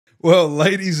Well,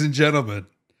 ladies and gentlemen,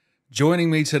 joining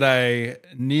me today,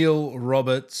 Neil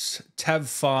Roberts, Tab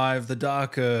 5, The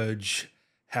Dark Urge.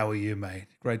 How are you, mate?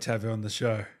 Great to have you on the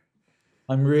show.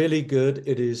 I'm really good.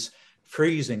 It is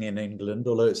freezing in England,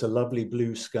 although it's a lovely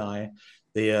blue sky.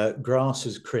 The grass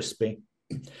is crispy,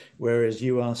 whereas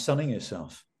you are sunning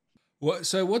yourself.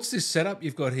 So what's this setup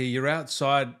you've got here? You're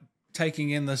outside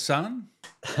taking in the sun?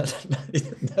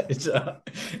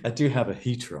 I do have a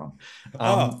heater on.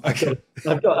 Oh, okay.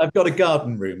 I've got a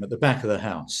garden room at the back of the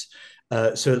house,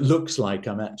 so it looks like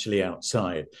I'm actually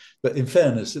outside. But in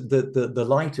fairness, the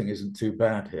lighting isn't too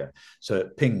bad here, so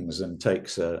it pings and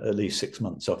takes at least 6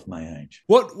 months off my age.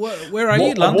 Where are you, I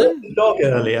walked London? the dog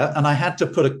earlier, and I had to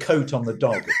put a coat on the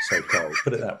dog. It's so cold.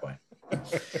 Put it that way.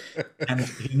 And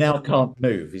he now can't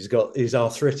move. He's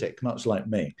arthritic, much like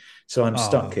me. So I'm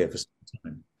stuck Oh, here for some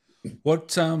time.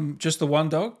 just the one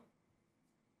dog?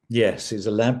 Yes, he's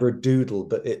a Labradoodle,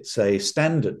 but it's a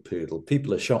standard poodle.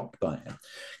 People are shocked by him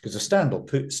because a standard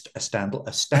poodle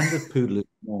is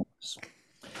enormous,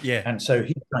 Yeah. and so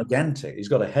he's gigantic. He's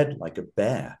got a head like a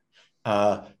bear,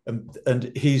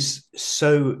 and he's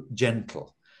so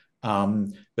gentle,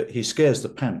 but he scares the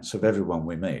pants of everyone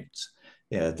we meet.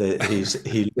 Yeah,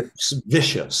 he looks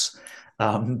vicious,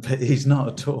 but he's not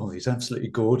at all. He's absolutely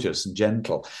gorgeous and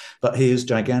gentle, but he is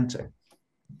gigantic.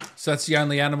 So that's the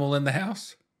only animal in the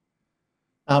house?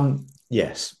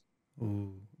 Yes.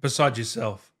 Ooh. Besides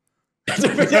yourself.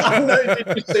 I know,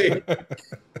 did you see?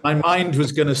 My mind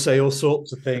was going to say all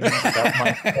sorts of things about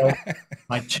myself,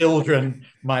 my children,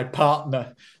 my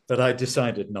partner, but I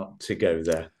decided not to go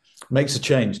there. Makes a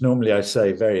change. Normally, I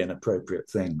say very inappropriate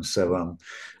things, so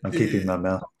I'm keeping my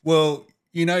mouth. Well,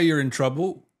 you know you're in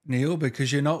trouble, Neil,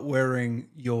 because you're not wearing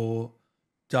your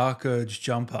Dark Urge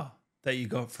jumper that you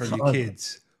got from your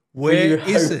kids. Where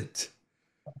is it?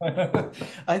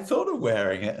 I thought of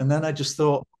wearing it, and then I just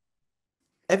thought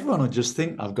everyone would just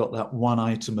think I've got that one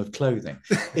item of clothing.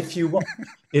 If you want,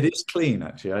 it is clean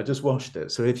actually. I just washed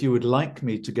it. So if you would like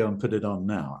me to go and put it on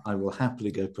now, I will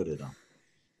happily go put it on.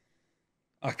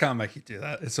 I can't make you do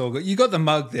that. It's all good. You got the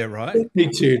mug there, right? Me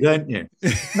too, don't you?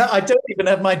 No, I don't even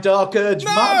have my Dark Urge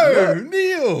mug. No,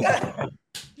 Neil,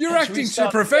 you're acting too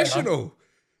professional.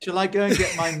 Shall I go and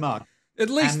get my mug?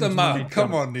 At least the And mug. my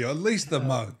Come jumper? on, Neil. At least the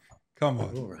mug. Come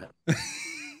on. All right.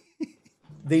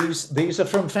 These are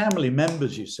from family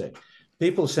members, you see.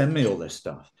 People send me all this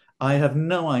stuff. I have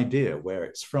no idea where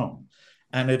it's from.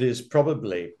 And it is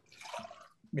probably,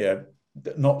 yeah,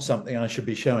 not something I should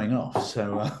be showing off.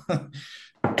 So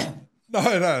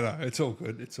No. It's all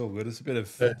good. It's all good. It's a bit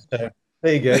of. there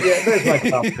you go. Yeah, there's my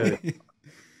cup.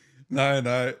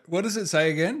 No. What does it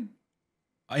say again?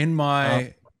 In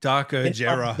my Dark Urge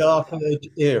era. Dark Age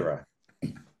era.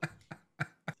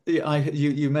 Yeah,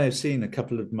 you may have seen a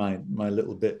couple of my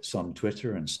little bits on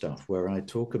Twitter and stuff where I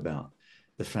talk about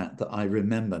the fact that I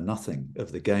remember nothing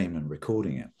of the game and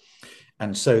recording it.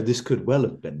 And so this could well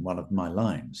have been one of my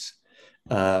lines.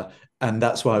 And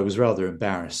that's why I was rather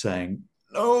embarrassed saying,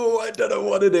 no, I don't know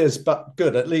what it is, but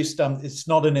good. At least it's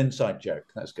not an inside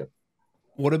joke. That's good.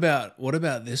 What about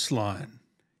this line?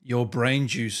 Your brain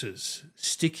juices,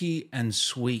 sticky and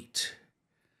sweet.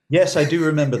 Yes, I do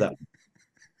remember that.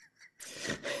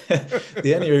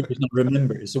 The only reason I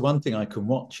remember it is the one thing I can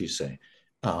watch, you see.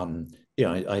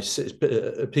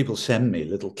 People send me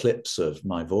little clips of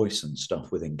my voice and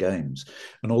stuff within games,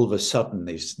 and all of a sudden,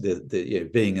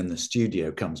 being in the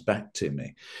studio comes back to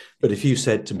me. But if you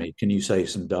said to me, "Can you say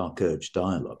some Dark Urge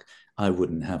dialogue?" I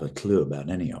wouldn't have a clue about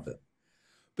any of it.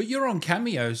 But you're on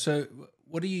Cameo, so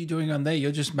what are you doing on there?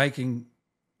 You're just making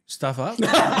stuff up?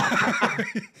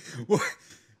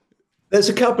 There's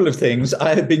a couple of things.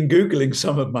 I have been Googling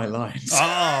some of my lines.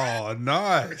 Oh,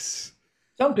 nice.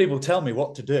 Some people tell me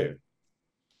what to do.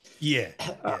 Yeah.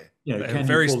 Can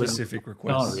very you call specific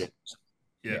requests.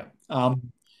 Yeah.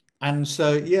 And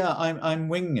so, yeah, I'm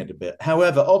winging it a bit.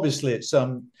 However, obviously, it's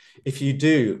if you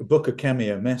do book a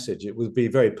Cameo message, it will be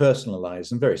very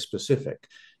personalized and very specific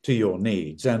to your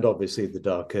needs, and obviously the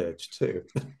Dark Urge too.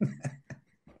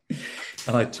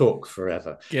 And I talk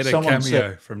forever. Get a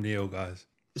Cameo from Neil, guys.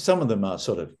 Some of them are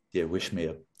sort of, wish me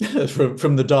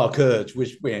from the Dark Urge,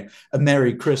 wish me a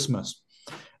Merry Christmas,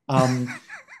 and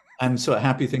sort of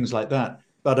happy things like that.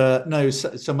 But no,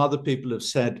 some other people have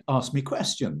asked me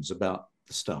questions about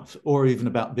the stuff, or even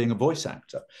about being a voice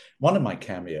actor. One of my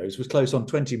cameos was close on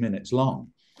 20 minutes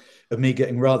long, of me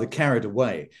getting rather carried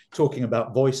away talking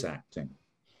about voice acting.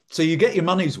 So you get your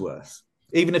money's worth,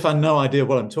 even if I have no idea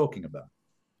what I'm talking about.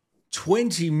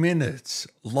 20 minutes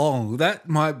long. That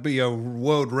might be a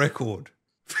world record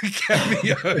for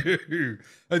Cameo.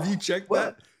 Have you checked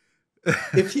that?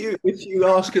 if you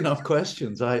ask enough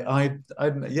questions, yeah,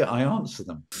 I answer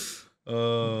them.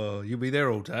 Oh, you'll be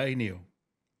there all day, Neil.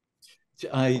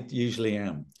 I usually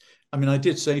am. I mean, I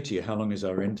did say to you, how long is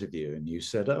our interview? And you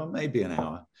said, oh, maybe an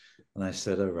hour. And I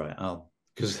said, oh, right, I'll,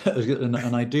 because,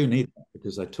 and I do need that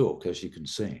because I talk, as you can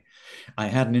see. I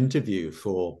had an interview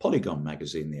for Polygon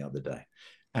magazine the other day.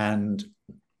 And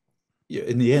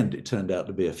in the end, it turned out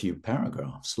to be a few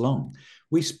paragraphs long.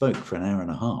 We spoke for an hour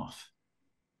and a half.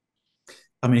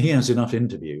 I mean, he has enough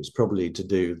interviews probably to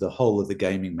do the whole of the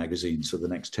gaming magazines for the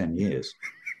next 10 years.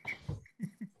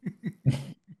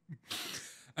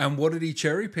 And what did he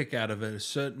cherry pick out of it? A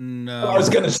certain. I was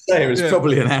going to say it was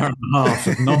probably an hour and a half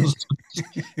of nonsense,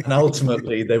 and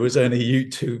ultimately there was only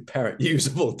two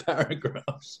usable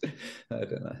paragraphs. I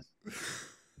don't know.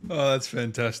 Oh, that's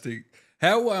fantastic.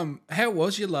 How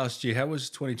was your last year? How was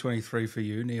 2023 for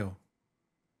you, Neil?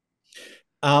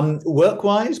 Work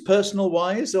wise, personal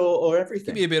wise, or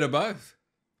everything? Give me a bit of both,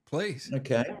 please.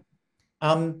 Okay.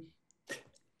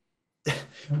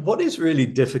 What is really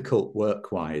difficult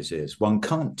work-wise is one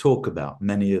can't talk about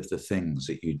many of the things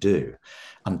that you do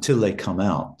until they come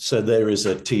out. So there is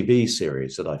a TV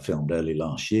series that I filmed early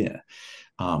last year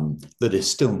that is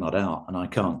still not out and I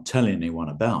can't tell anyone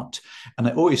about. And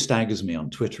it always staggers me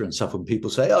on Twitter and stuff when people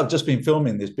say, oh, I've just been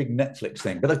filming this big Netflix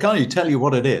thing, but I can't even tell you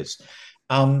what it is.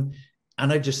 And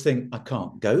I just think I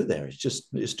can't go there. It's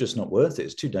just not worth it.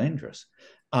 It's too dangerous.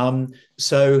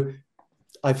 So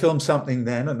I filmed something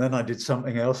then, and then I did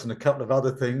something else and a couple of other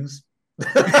things.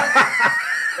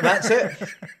 That's it.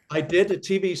 I did a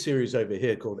TV series over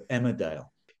here called Emmerdale.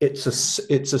 It's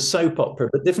a soap opera,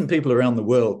 but different people around the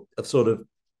world have sort of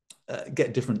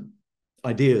get different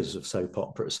ideas of soap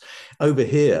operas. Over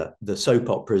here, the soap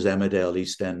operas, Emmerdale,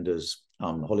 EastEnders,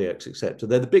 Hollyoaks, etc.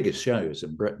 They're the biggest shows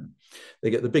in Britain.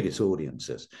 They get the biggest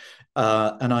audiences.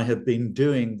 And I have been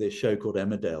doing this show called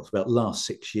Emmerdale for about the last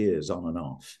 6 years on and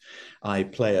off. I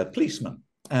play a policeman,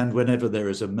 and whenever there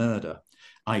is a murder,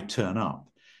 I turn up.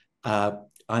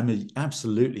 I'm an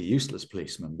absolutely useless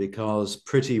policeman because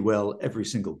pretty well every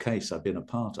single case I've been a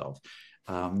part of,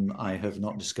 I have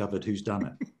not discovered who's done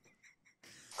it.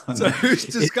 So who's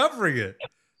discovering it?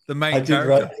 The main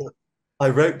character. I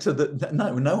wrote to the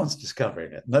no one's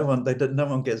discovering it. No one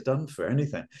gets done for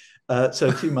anything. So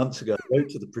a few months ago, I wrote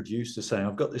to the producer saying,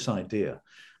 I've got this idea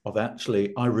of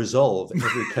actually I resolve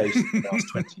every case in the last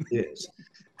 20 years,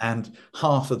 and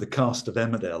half of the cast of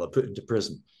Emmerdale are put into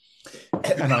prison,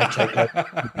 and I take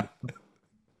over.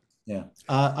 Yeah,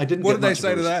 I didn't. What did they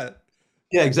say to that?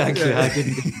 Yeah, exactly. Yeah. I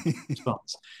didn't get a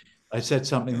response. I said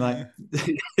something like,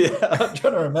 yeah, I'm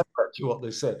trying to remember actually what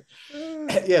they said.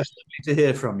 Yes, to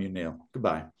hear from you, Neil.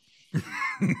 Goodbye.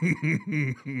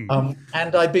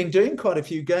 And I've been doing quite a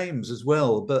few games as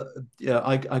well, but yeah,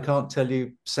 I can't tell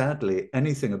you, sadly,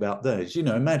 anything about those. You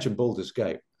know, imagine Baldur's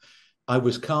Gate. I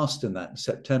was cast in that in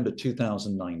September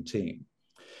 2019.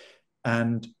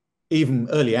 And even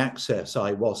early access,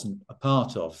 I wasn't a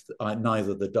part of,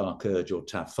 neither the Dark Urge or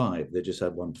TAF 5. They just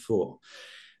had 1 to 4.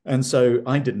 And so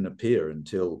I didn't appear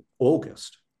until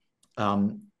August.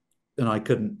 And I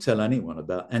couldn't tell anyone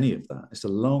about any of that. It's a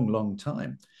long, long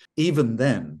time. Even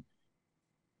then,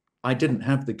 I didn't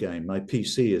have the game. My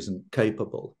PC isn't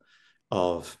capable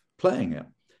of playing it.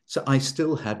 So I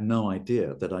still had no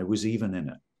idea that I was even in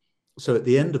it. So at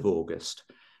the end of August,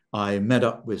 I met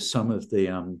up with some of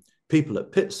the people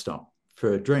at Pit Stop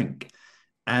for a drink.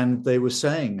 And they were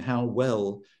saying how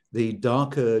well the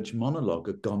Dark Urge monologue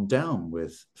had gone down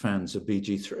with fans of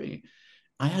BG3.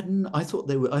 I thought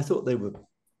they were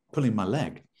pulling my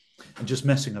leg and just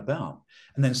messing about.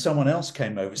 And then someone else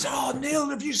came over and said, oh, Neil,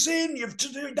 have you seen? You've to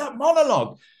do that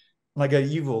monologue. And I go,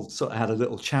 you've all sort of had a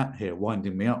little chat here,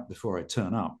 winding me up before I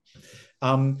turn up.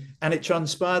 And it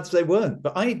transpired they weren't.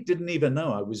 But I didn't even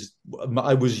know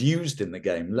I was used in the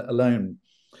game, let alone,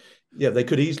 yeah, they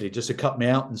could easily just have cut me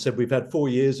out and said, we've had 4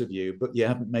 years of you, but you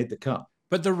haven't made the cut.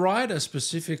 But the writer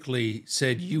specifically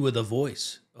said you were the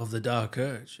voice of the Dark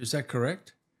Urge. Is that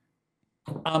correct?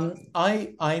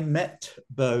 I met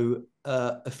Bo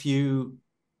over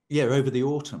the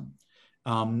autumn,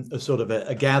 a sort of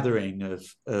a gathering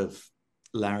of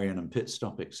Larian and Pit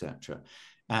Stop, etc.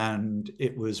 And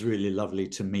it was really lovely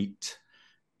to meet,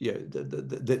 you know,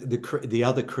 the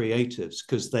other creatives,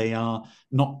 because they are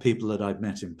not people that I've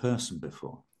met in person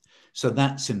before. So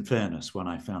that's, in fairness, when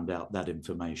I found out that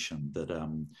information, that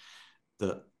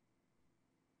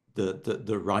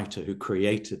the writer who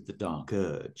created the Dark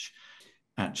Urge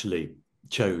actually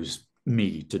chose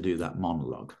me to do that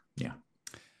monologue. Yeah.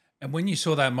 And when you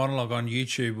saw that monologue on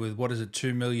YouTube with,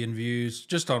 2 million views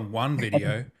just on one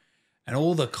video, and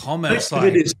all the comments Most of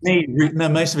it like, is me. No,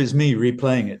 most of it's me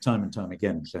replaying it time and time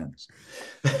again. Sense.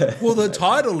 well, the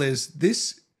title is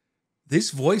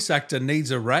this voice actor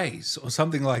needs a raise or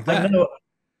something like I that. know.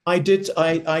 I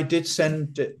did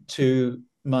send it to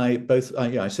my both.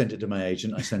 Yeah, I sent it to my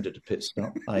agent. I sent it to Pit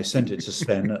Stop. I sent it to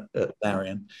Sven at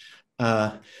Larian.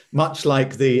 Much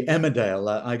like the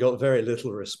Emmerdale, I got very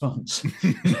little response.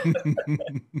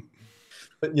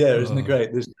 But yeah, isn't it Oh.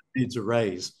 great? This needs a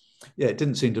raise. Yeah, it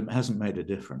didn't seem to hasn't made a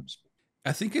difference.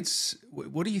 I think it's,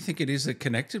 what do you think it is that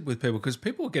connected with people? Because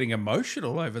people are getting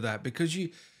emotional over that, because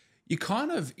you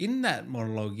kind of, in that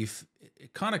monologue,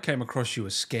 it kind of came across you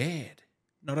as scared,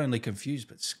 not only confused,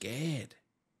 but scared.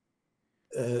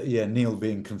 Yeah, Neil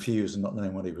being confused and not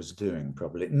knowing what he was doing,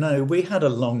 probably. No, we had a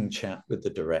long chat with the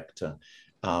director,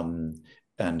 um,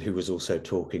 and who was also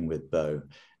talking with Bo.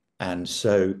 And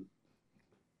so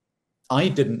I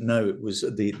didn't know it was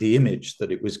the image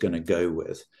that it was going to go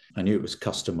with. I knew it was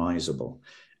customizable.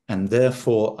 And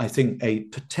therefore, I think a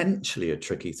potentially a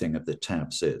tricky thing of the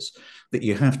tabs is that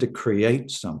you have to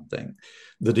create something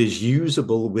that is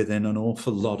usable within an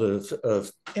awful lot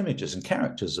of images and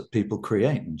characters that people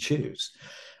create and choose.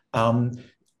 Um,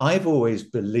 I've always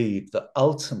believed that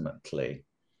ultimately,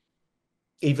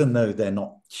 even though they're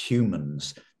not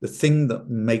humans, the thing that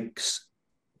makes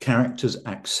characters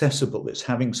accessible is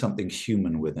having something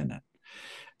human within it.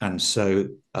 And so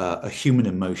a human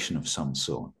emotion of some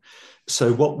sort.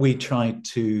 So what we tried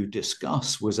to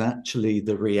discuss was actually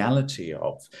the reality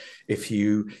of, if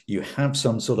you have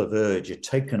some sort of urge, you're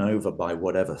taken over by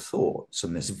whatever thoughts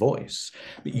and this voice,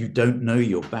 but you don't know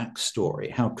your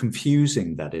backstory, how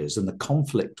confusing that is, and the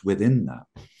conflict within that.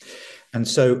 And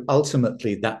so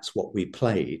ultimately, that's what we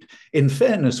played. In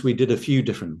fairness, we did a few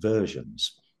different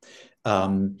versions.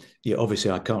 Yeah, obviously,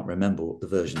 I can't remember what the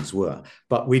versions were,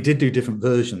 but we did do different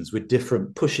versions with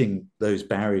different pushing those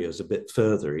barriers a bit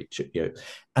further each.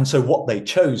 And so what they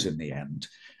chose in the end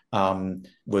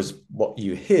was what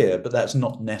you hear, but that's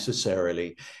not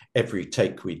necessarily every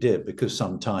take we did, because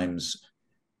sometimes,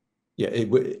 yeah,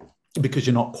 because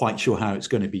you're not quite sure how it's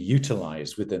going to be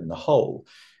utilized within the whole.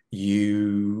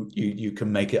 You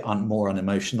can make it more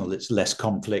unemotional. It's less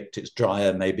conflict. It's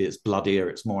drier. Maybe it's bloodier.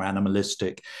 It's more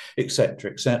animalistic,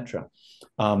 etc., etc.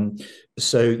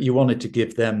 So you wanted to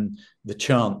give them the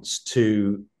chance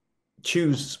to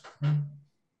choose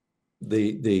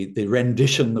the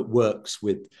rendition that works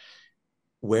with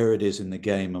where it is in the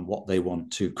game and what they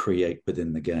want to create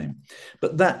within the game.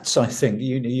 But that's, I think,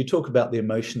 you talk about the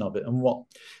emotion of it, and what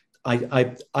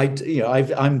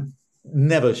I'm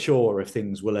never sure if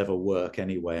things will ever work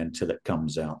anyway until it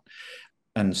comes out.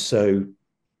 And so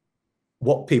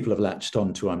what people have latched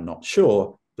onto, I'm not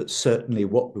sure, but certainly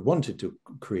what we wanted to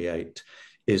create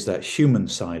is that human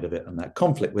side of it and that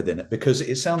conflict within it, because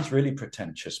it sounds really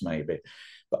pretentious maybe,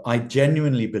 but I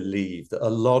genuinely believe that a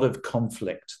lot of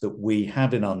conflict that we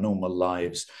have in our normal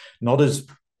lives, not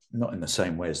in the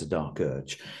same way as the dark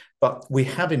urge, but we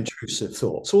have intrusive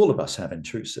thoughts. All of us have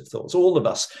intrusive thoughts. All of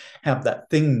us have that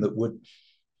thing that would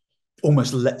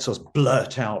almost lets us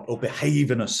blurt out or behave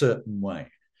in a certain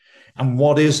way. And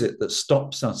what is it that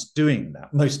stops us doing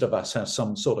that? Most of us have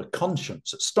some sort of conscience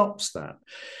that stops that.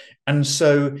 And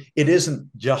so it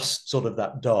isn't just sort of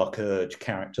that dark urge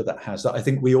character that has that. I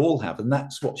think we all have, and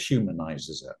that's what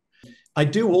humanizes it. I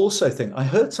do also think, I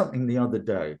heard something the other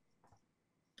day.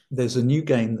 There's a new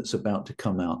game that's about to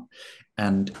come out,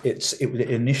 and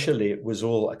initially it was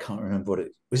all, I can't remember what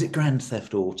it was. It Grand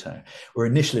Theft Auto, where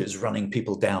initially it was running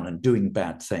people down and doing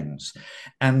bad things,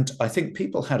 and I think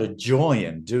people had a joy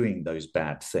in doing those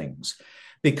bad things,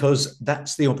 because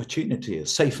that's the opportunity, a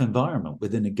safe environment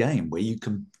within a game where you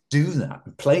can do that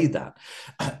and play that,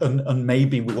 and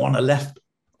maybe we want to let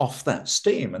off that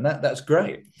steam, and that's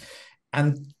great.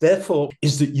 And therefore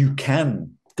is that you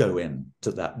can go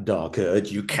into that dark urge,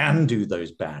 you can do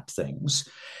those bad things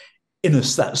in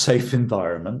that safe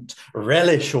environment,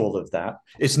 relish all of that.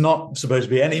 It's not supposed to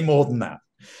be any more than that.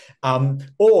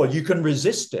 Or you can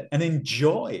resist it and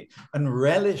enjoy and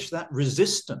relish that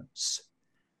resistance.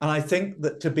 And I think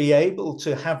that to be able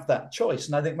to have that choice,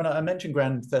 and I think when I mentioned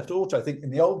Grand Theft Auto, I think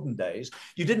in the olden days,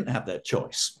 you didn't have that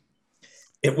choice.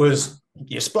 It was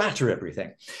you splatter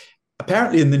everything.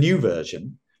 Apparently in the new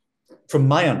version, from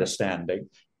my understanding,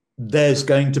 there's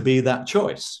going to be that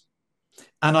choice.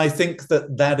 And I think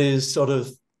that that is sort of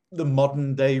the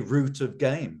modern day root of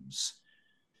games.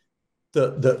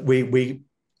 And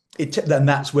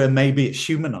that's where maybe it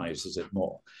humanizes it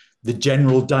more. The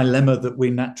general dilemma that we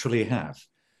naturally have.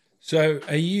 So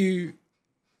do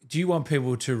you want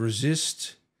people to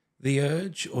resist the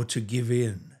urge or to give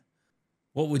in?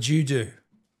 What would you do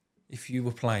if you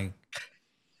were playing?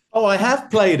 Oh, I have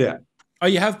played it. Oh,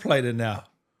 you have played it now.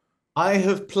 I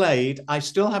have played. I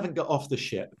still haven't got off the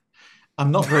ship. I'm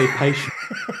not very patient.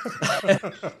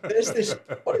 There's this,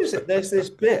 what is it? There's this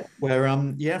bit where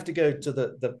you have to go to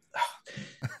the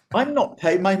I'm not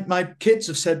paid. My kids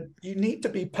have said you need to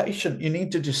be patient. You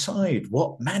need to decide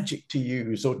what magic to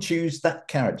use or choose that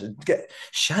character. Get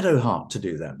Shadowheart to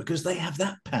do that because they have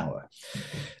that power.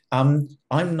 I'm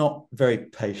not very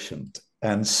patient,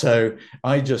 and so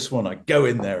I just want to go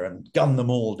in there and gun them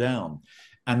all down,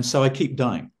 and so I keep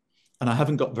dying, and I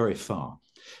haven't got very far.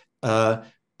 Uh,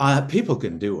 People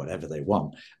can do whatever they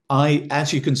want.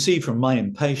 As you can see from my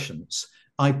impatience,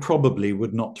 I probably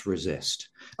would not resist.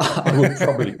 I would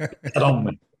probably get on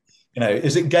with it. You know,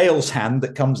 is it Gail's hand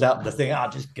that comes out of the thing? I'll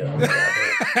just go.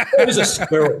 There's a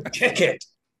squirrel. Kick it.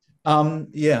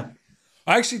 Yeah.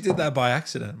 I actually did that by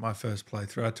accident. My first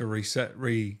playthrough, I had to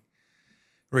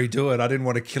redo it. I didn't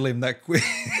want to kill him that quick.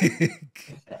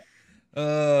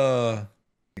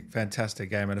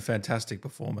 Fantastic game and a fantastic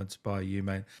performance by you,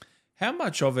 mate. How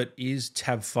much of it is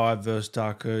Tab 5 versus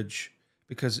Dark Urge?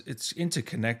 Because it's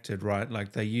interconnected, right?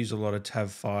 Like they use a lot of Tab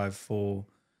 5 for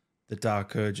the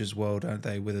Dark Urge as well, don't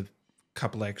they? With a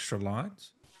couple extra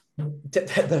lines.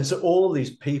 There's all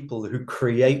these people who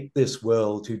create this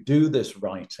world, who do this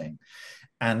writing.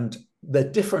 And the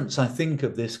difference, I think,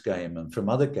 of this game and from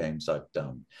other games I've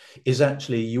done is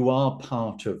actually you are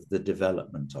part of the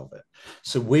development of it.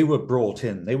 So we were brought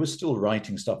in, they were still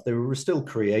writing stuff, they were still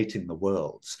creating the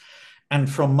worlds. And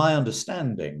from my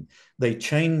understanding, they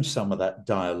changed some of that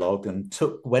dialogue and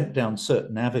went down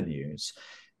certain avenues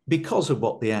because of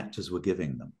what the actors were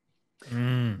giving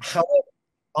them. However,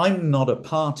 I'm not a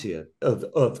party of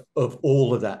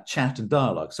all of that chat and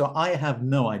dialogue. So I have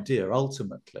no idea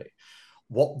ultimately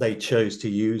what they chose to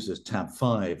use as Tab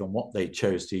 5 and what they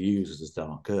chose to use as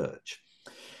Dark Urge.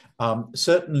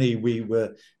 Certainly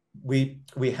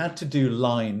we had to do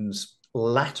lines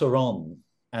later on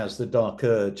as the Dark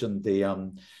Urge and the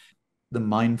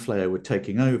Mind Flayer were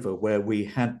taking over, where we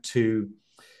had to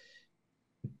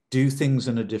do things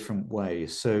in a different way.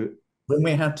 So when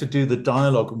we had to do the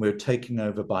dialogue and we were taking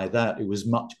over by that, it was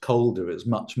much colder, it was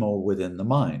much more within the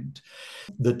mind.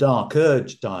 The Dark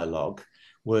Urge dialogue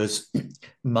was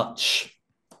much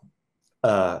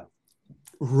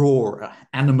raw,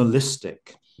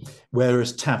 animalistic,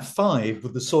 whereas Tab 5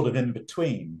 was the sort of in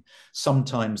between,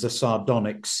 sometimes the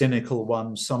sardonic, cynical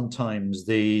one, sometimes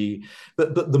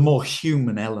but the more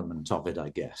human element of it, I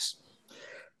guess.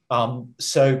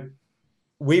 So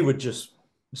we were just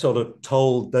sort of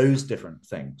told those different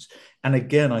things. And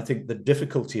again, I think the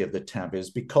difficulty of the Tab is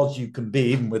because you can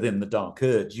be, even within the Dark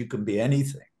Urge, you can be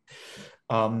anything.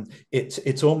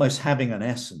 It's almost having an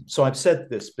essence. So I've said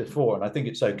this before, and I think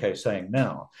it's okay saying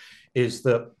now, is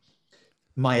that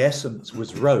my essence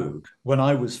was rogue. When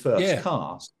I was first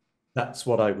cast, that's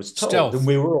what I was told. Stealth. And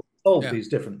we were all told these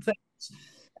different things.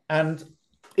 And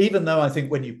even though I think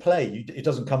when you play, it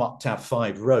doesn't come up Tab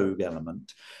 5 rogue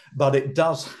element, but it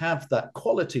does have that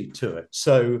quality to it.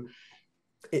 So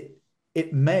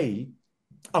it may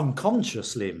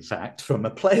unconsciously, in fact, from a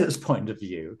player's point of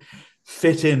view,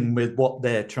 fit in with what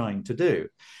they're trying to do.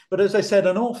 But as I said,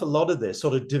 an awful lot of this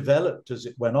sort of developed as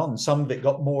it went on. Some of it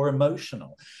got more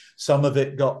emotional. Some of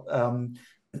it got,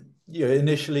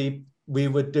 initially we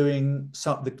were doing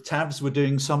the tabs were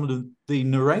doing some of the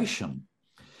narration.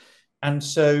 And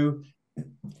so,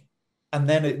 and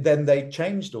then they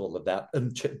changed all of that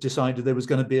and decided there was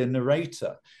going to be a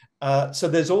narrator. So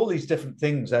there's all these different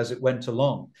things as it went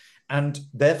along. And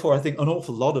therefore, I think an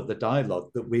awful lot of the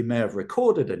dialogue that we may have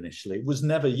recorded initially was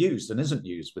never used and isn't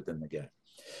used within the game.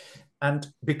 And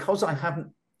because I haven't,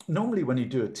 normally when you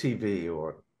do a TV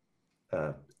or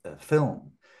a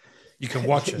film, you can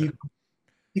watch it.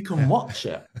 You can watch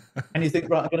it and you think,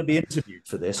 right, I'm going to be interviewed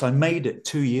for this. I made it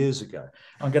 2 years ago.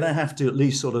 I'm going to have to at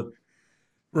least sort of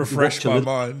refresh my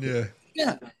mind.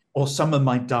 Yeah. Or some of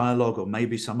my dialogue or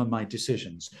maybe some of my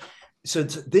decisions. So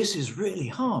this is really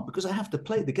hard because I have to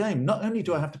play the game. Not only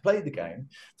do I have to play the game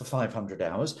for 500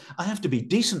 hours, I have to be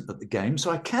decent at the game so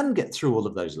I can get through all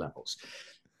of those levels.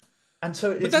 And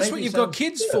so, but that's what you've got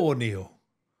kids for, Neil.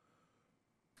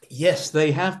 Yes,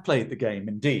 they have played the game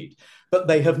indeed, but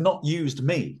they have not used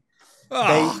me.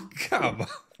 Come on.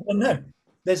 Well, no,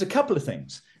 there's a couple of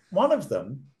things. One of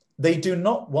them, they do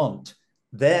not want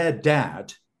their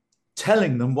dad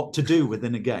telling them what to do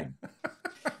within a game.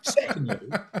 Secondly,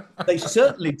 they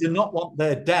certainly do not want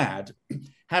their dad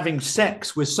having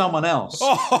sex with someone else.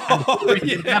 Oh,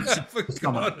 yeah, I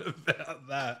forgot about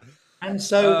that. And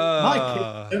so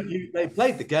my kids, they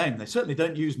played the game. They certainly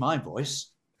don't use my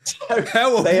voice. So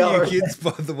how old are your kids,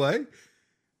 by the way?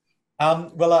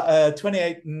 Well,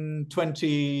 28 and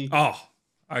 22, Oh,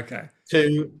 okay.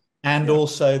 and Yeah.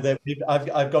 also that I've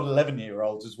got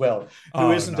 11-year-olds as well who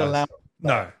Oh, isn't allowed nice. to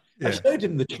play. No. I Yeah. showed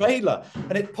him the trailer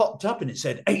and it popped up and it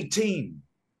said 18.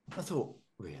 I thought,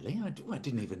 really? I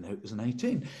didn't even know it was an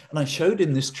 18. And I showed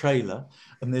him this trailer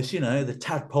and this, the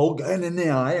tadpole going in the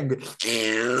eye and go,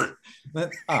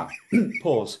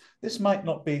 pause. This might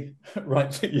not be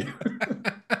right for you.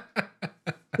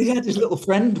 He had his little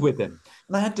friend with him.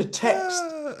 And I had to text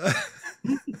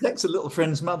a little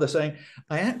friend's mother saying,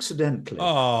 I accidentally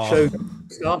Oh, showed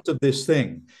the start of this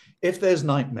thing. If there's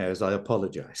nightmares, I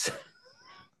apologize.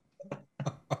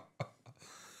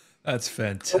 that's Oh,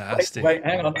 wait, fantastic. wait,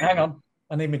 hang on, hang on.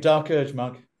 I need my dark urge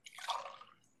mug.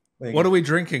 There you What are go. we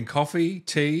drinking? Coffee,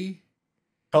 tea?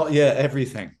 Oh yeah,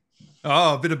 everything.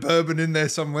 Oh, a bit of bourbon in there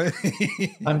somewhere.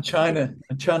 I'm trying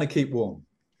to keep warm.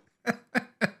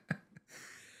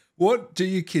 What do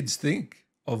you kids think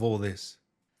of all this?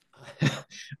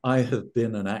 I have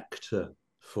been an actor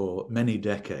for many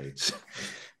decades.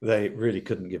 They really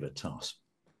couldn't give a toss.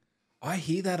 I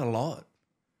hear that a lot.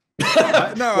 No,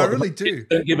 I Well, really the kids do.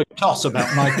 don't give a toss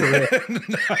about my career.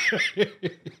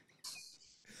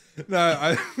 No. No,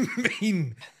 I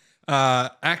mean,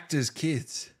 actors'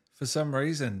 kids, for some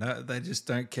reason, they just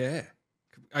don't care.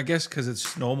 I guess because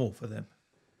it's normal for them.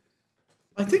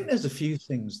 I think there's a few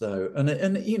things though, and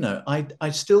I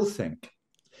still think,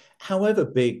 however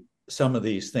big some of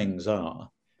these things are,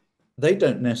 they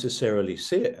don't necessarily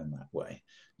see it in that way.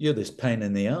 You're this pain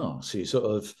in the arse. You sort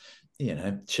of,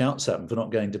 shouts at them for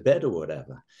not going to bed or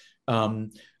whatever,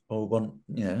 um, or want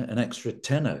an extra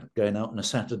tenner going out on a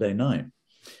Saturday night.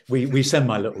 We send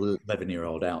my little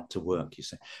 11-year-old out to work. You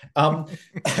see, no,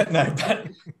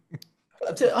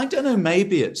 but I don't know.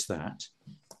 Maybe it's that.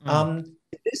 Mm.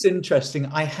 It's interesting.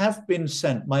 I have been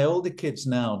sent. My older kids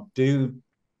now do.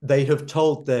 They have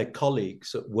told their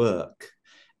colleagues at work,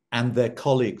 and their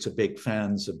colleagues are big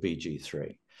fans of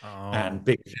BG3 Oh, and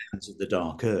big fans of the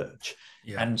Dark Urge.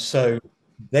 yeah. And so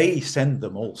they send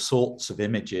them all sorts of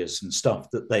images and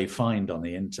stuff that they find on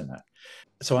the internet.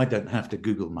 So I don't have to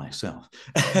Google myself.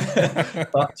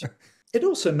 But it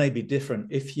also may be different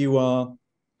if you are,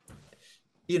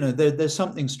 there's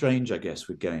something strange, I guess,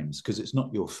 with games because it's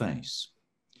not your face.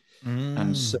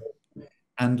 And so, Mm.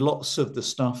 and lots of the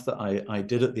stuff that I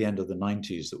did at the end of the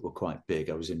 90s that were quite big,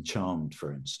 I was in Charmed,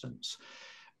 for instance,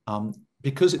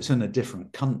 because it's in a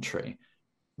different country.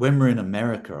 When we're in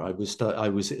America, I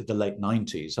was at the late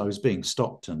 90s. I was being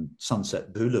stopped on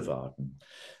Sunset Boulevard and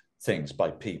things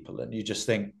by people, and you just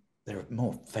think there are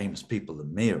more famous people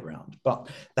than me around. But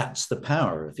that's the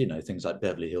power of things like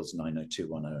Beverly Hills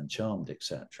 90210 and Charmed,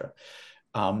 etc.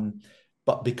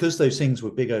 But because those things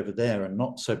were big over there and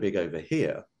not so big over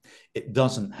here, it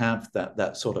doesn't have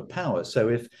that sort of power. So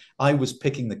if I was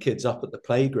picking the kids up at the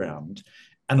playground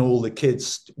and all the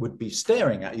kids would be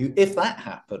staring at you, if that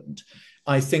happened,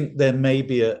 I think there may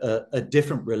be a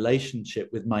different relationship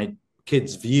with my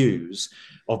kids' views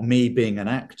of me being an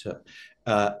actor.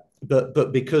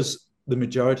 But because the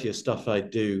majority of stuff I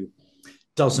do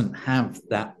doesn't have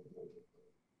that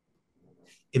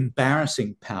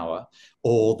embarrassing power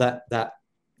or that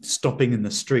stopping in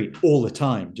the street all the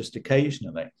time, just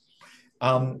occasionally.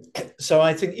 Um, so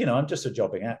I think I'm just a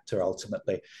jobbing actor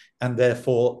ultimately, and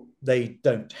therefore they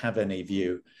don't have any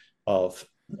view of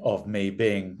me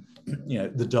being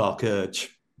the dark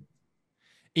urge.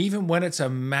 Even when it's a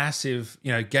massive,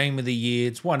 game of the year,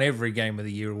 it's won every game of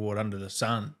the year award under the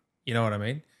sun. You know what I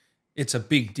mean? It's a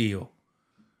big deal.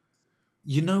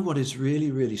 You know what is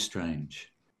really really strange?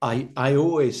 I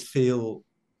always feel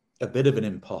a bit of an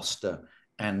imposter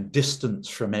and distance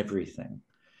from everything,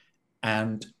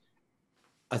 and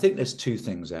I think there's two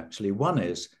things actually. One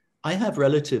is I have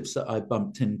relatives that I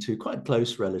bumped into, quite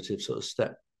close relatives, sort of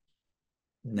step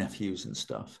nephews and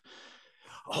stuff.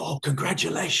 Oh,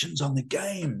 congratulations on the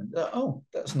game. Oh,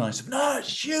 that's nice. No,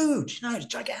 it's huge. No, it's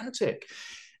gigantic.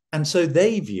 And so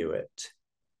they view it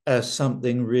as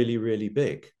something really, really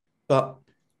big. But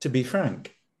to be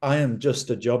frank, I am just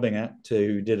a jobbing actor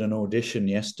who did an audition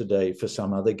yesterday for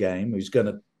some other game who's going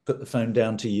to put the phone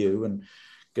down to you and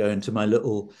go into my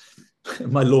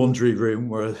laundry room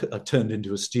where I turned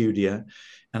into a studio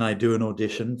and I do an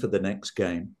audition for the next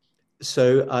game.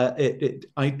 So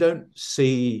I don't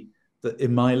see that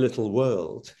in my little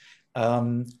world.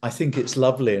 I think it's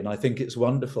lovely and I think it's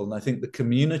wonderful. And I think the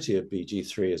community of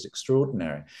BG3 is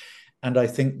extraordinary. And I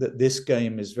think that this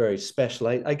game is very special.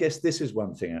 I guess this is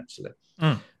one thing, actually.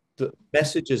 Mm. The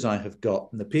messages I have got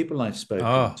and the people I've spoken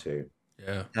Oh, to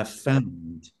yeah. have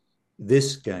found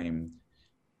this game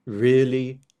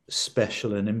really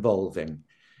special and involving.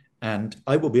 And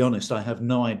I will be honest, I have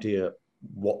no idea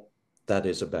what that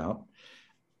is about.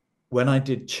 When I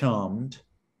did Charmed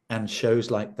and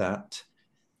shows like that,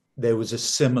 there was a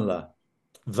similar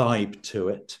vibe to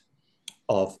it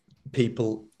of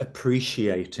people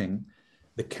appreciating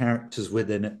the characters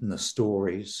within it and the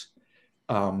stories,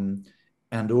 and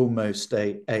almost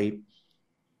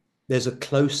there's a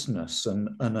closeness and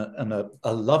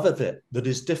a love of it that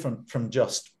is different from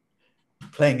just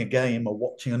playing a game or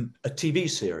watching a TV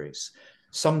series.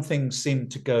 Some things seem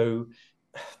to go,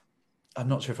 I'm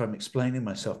not sure if I'm explaining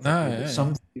myself No,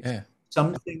 properly, but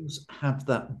some things have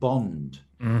that bond,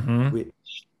 which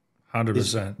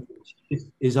 100%.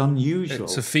 is unusual.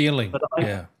 It's a feeling. But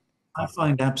I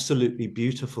find absolutely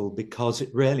beautiful because it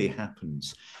rarely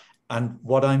happens. And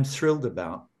what I'm thrilled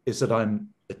about is that I'm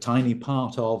a tiny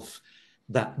part of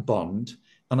that bond.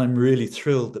 And I'm really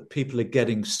thrilled that people are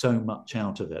getting so much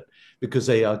out of it, because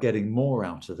they are getting more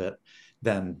out of it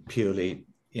than purely,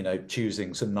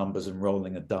 choosing some numbers and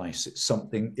rolling a dice. It's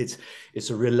something, it's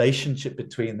a relationship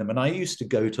between them. And I used to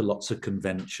go to lots of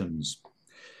conventions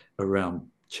around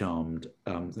Charmed.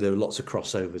 There were lots of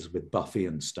crossovers with Buffy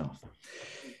and stuff.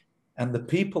 And the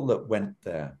people that went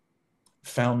there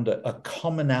found a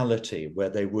commonality where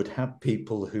they would have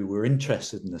people who were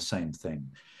interested in the same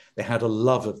thing. They had a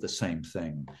love of the same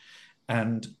thing.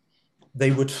 And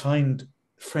they would find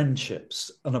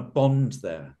friendships and a bond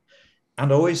there.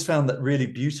 And I always found that really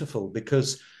beautiful,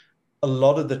 because a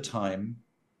lot of the time,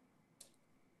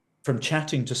 from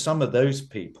chatting to some of those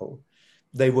people,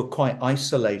 they were quite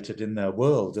isolated in their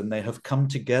world, and they have come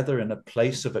together in a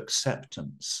place of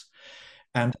acceptance.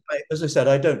 And as I said,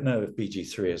 I don't know if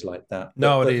BG3 is like that.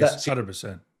 No, it is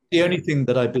 100%. The only thing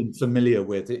that I've been familiar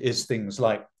with is things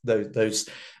like those,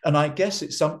 and I guess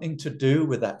it's something to do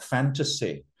with that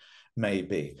fantasy,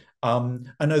 maybe. I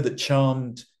know that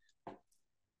Charmed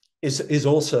is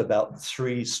also about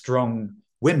three strong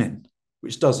women,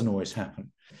 which doesn't always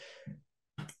happen.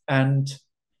 And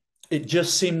it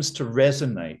just seems to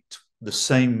resonate the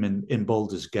same in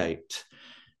Baldur's Gate.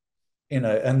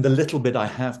 And the little bit I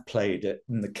have played it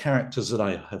and the characters that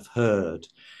I have heard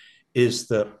is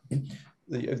that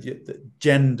the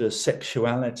gender,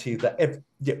 sexuality,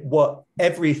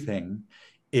 everything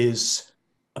is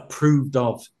approved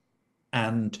of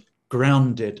and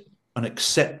grounded and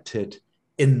accepted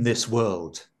in this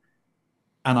world.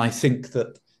 And I think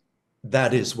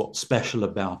that is what's special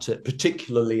about it,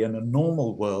 particularly in a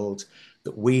normal world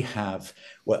that we have,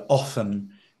 where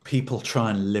often people try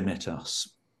and limit us.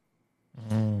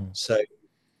 So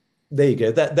there you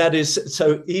go. That is,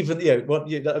 so even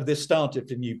this started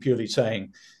from you purely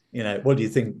saying, what do you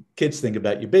think kids think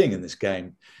about you being in this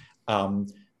game?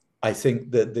 I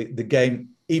think that the game,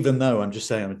 even though I'm just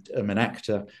saying I'm an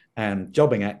actor and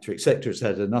jobbing actor, etc.,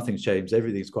 etc., nothing's changed.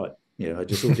 Everything's quite, I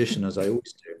just audition as I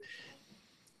always do.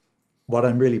 What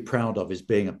I'm really proud of is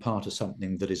being a part of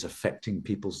something that is affecting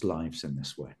people's lives in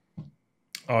this way.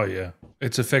 Oh yeah,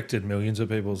 it's affected millions of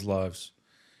people's lives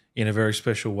in a very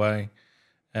special way.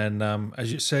 And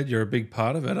as you said, you're a big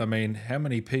part of it. I mean, how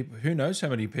many people, who knows how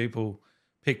many people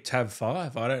pick tab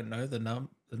 5? I don't know the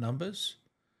numbers.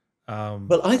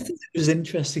 Well, I think it was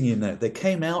interesting, they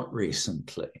came out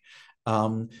recently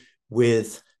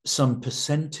with some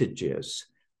percentages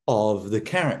of the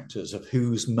characters, of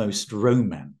who's most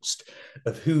romanced,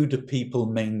 of who do people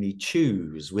mainly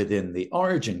choose within the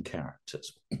origin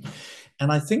characters.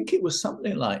 And I think it was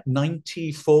something like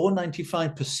 94,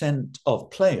 95%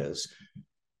 of players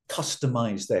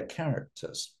customize their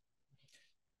characters,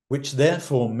 which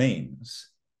therefore means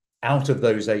out of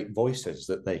those 8 voices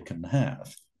that they can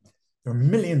have, there are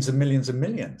millions and millions and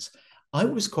millions. I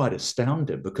was quite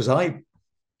astounded, because I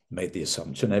made the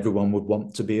assumption everyone would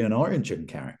want to be an origin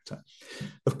character.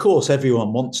 Of course,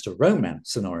 everyone wants to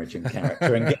romance an origin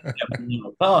character and get them in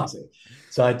a party.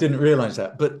 So I didn't realize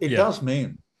that, but it does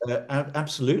mean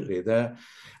absolutely there.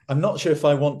 I'm not sure if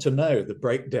I want to know the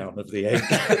breakdown of the 8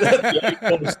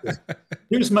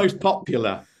 who's most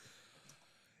popular.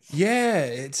 Yeah,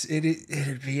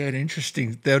 it'd be an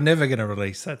interesting. They're never going to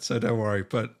release that, so don't worry.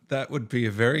 But that would be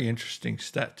a very interesting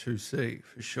stat to see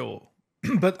for sure.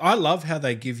 But I love how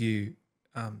they give you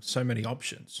so many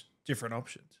options, different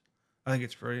options. I think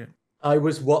it's brilliant. I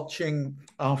was watching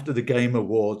after the Game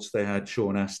Awards. They had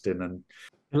Sean Astin and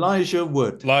Elijah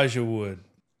Wood.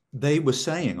 They were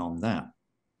saying on that,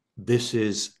 this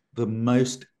is the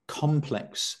most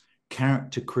complex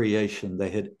character creation they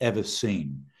had ever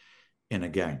seen in a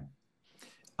game.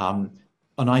 And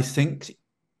I think,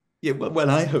 when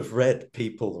I have read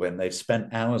people when they've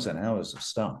spent hours and hours of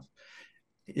stuff,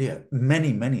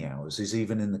 many, many hours is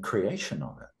even in the creation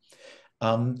of it.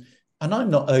 And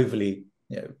I'm not overly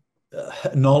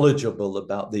knowledgeable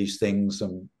about these things,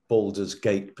 and Baldur's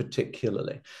Gate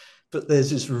particularly. But there's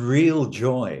this real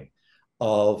joy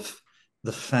of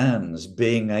the fans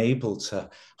being able to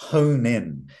hone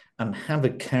in and have a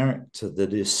character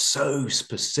that is so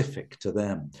specific to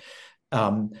them.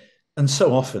 And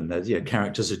so often,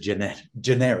 characters are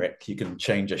generic. You can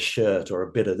change a shirt or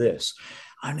a bit of this.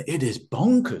 And it is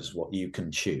bonkers what you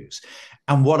can choose.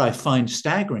 And what I find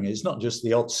staggering is not just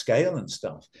the odd scale and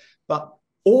stuff, but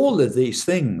all of these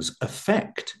things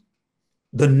affect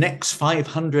the next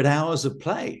 500 hours of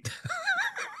play.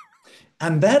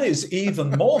 And that is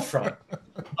even more frightening.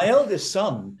 My eldest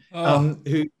son,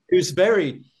 who's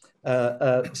very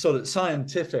sort of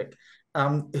scientific,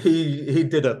 he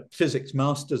did a physics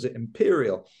master's at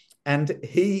Imperial, and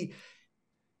he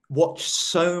watched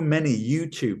so many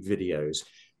YouTube videos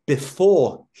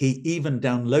before he even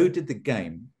downloaded the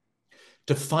game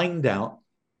to find out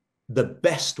the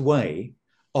best way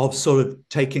of sort of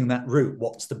taking that route.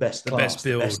 What's the best class? Best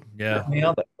build, the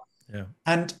other. Yeah.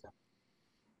 And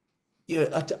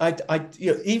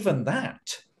even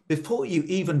that, before you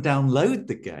even download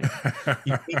the game,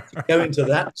 you need to go into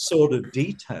that sort of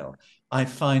detail. I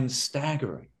find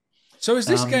staggering. So has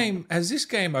this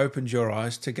game opened your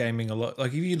eyes to gaming a lot?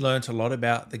 Like, have you learned a lot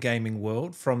about the gaming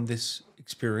world from this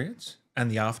experience and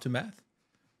the aftermath?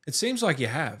 It seems like you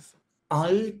have.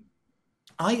 I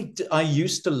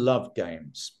used to love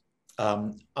games.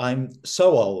 I'm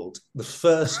so old. The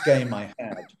first game I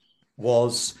had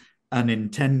was a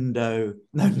Nintendo.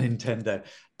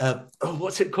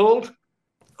 What's it called?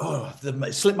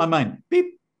 It slipped my mind.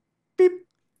 Beep, beep,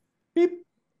 beep.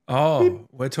 Oh, beep.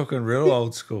 We're talking real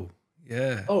old school.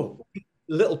 Yeah. Oh,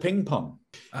 Little Ping Pong.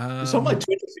 It's on my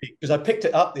Twitter feed because I picked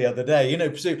it up the other day.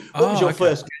 What was your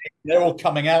first game? They're all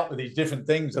coming out with these different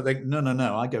things. I think,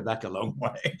 no, I go back a long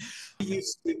way. I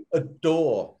used to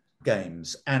adore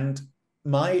games. And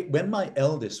when my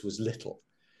eldest was little,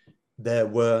 there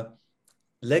were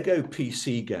Lego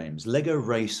PC games, Lego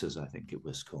Racers, I think it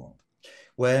was called,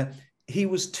 where he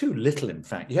was too little, in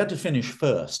fact. You had to finish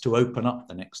first to open up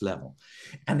the next level.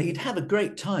 And he'd have a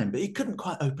great time, but he couldn't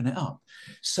quite open it up.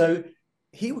 So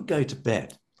he would go to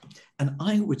bed, and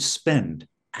I would spend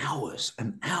hours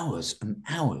and hours and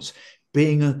hours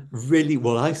being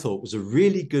what I thought was a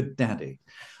really good daddy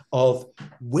of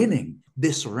winning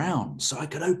this round so I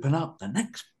could open up the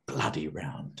next bloody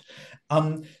round.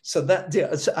 And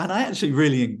I actually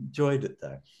really enjoyed it,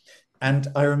 though. And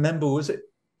I remember, was it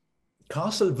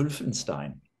Castle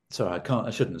Wolfenstein? Sorry,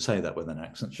 I shouldn't say that with an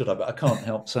accent, should I? But I can't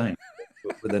help saying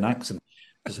it with an accent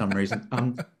for some reason.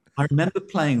 I remember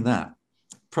playing that.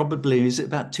 Probably, is it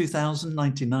about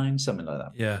 2099, something like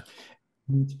that? Yeah.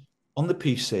 And on the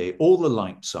PC, all the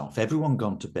lights off, everyone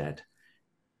gone to bed.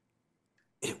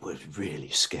 It would really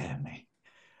scare me.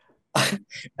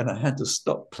 And I had to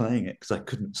stop playing it because I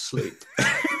couldn't sleep.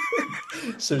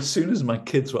 So as soon as my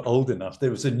kids were old enough, there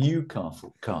was a new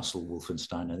Castle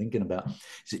Wolfenstein, I think in about,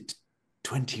 is it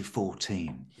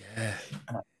 2014? Yeah.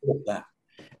 And I bought that.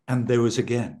 And there was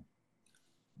again,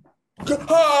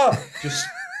 just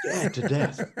scared to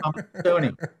death.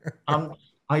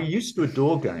 I used to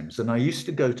adore games, and I used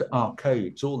to go to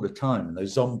arcades all the time, and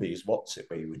those zombies,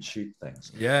 where you would shoot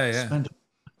things. Yeah. Spend an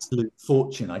absolute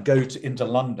fortune. I go into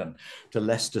London to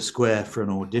Leicester Square for an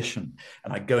audition,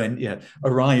 and I go in,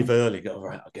 arrive early, go, all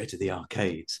right, I'll go to the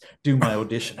arcades, do my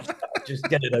audition, just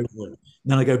get it over with. And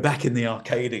then I go back in the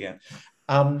arcade again.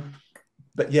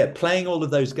 But yeah, playing all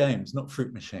of those games, not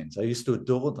fruit machines, I used to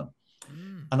adore them.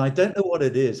 And I don't know what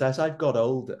it is. As I've got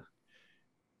older,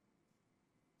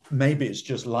 maybe it's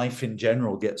just life in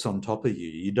general gets on top of you.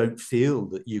 You don't feel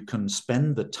that you can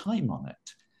spend the time on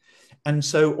it. And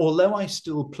so, although I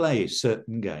still play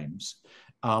certain games,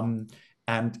 and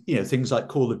things like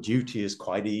Call of Duty is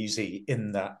quite easy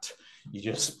in that you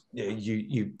just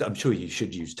I'm sure you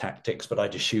should use tactics, but I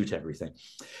just shoot everything.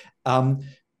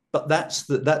 But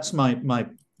that's my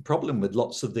problem with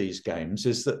lots of these games,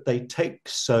 is that they take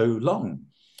so long.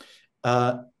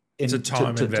 It's a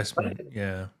time investment.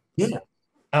 Yeah.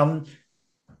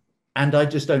 And I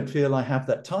just don't feel I have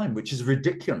that time, which is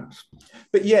ridiculous.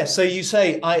 But yeah, so you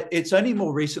say it's only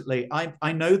more recently.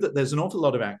 I know that there's an awful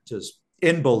lot of actors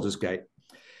in Baldur's Gate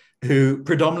who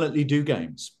predominantly do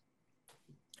games.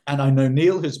 And I know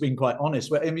Neil has been quite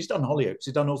honest. He's done Hollyoaks,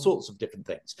 he's done all sorts of different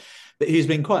things. But he's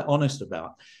been quite honest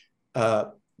about, I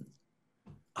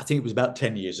think it was about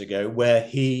 10 years ago, where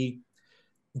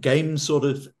games sort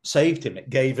of saved him. It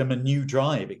gave him a new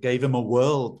drive. It gave him a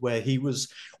world where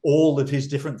all of his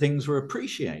different things were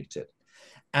appreciated.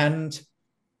 And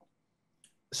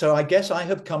so I guess I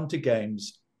have come to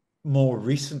games more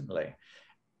recently.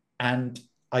 And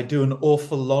I do an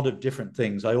awful lot of different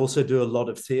things. I also do a lot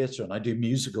of theatre, and I do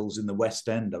musicals in the West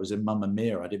End. I was in Mamma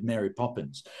Mia. I did Mary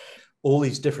Poppins, all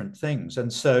these different things.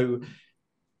 And so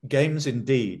games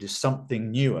indeed is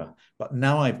something newer. But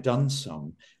now I've done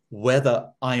some, whether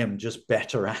I am just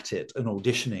better at it and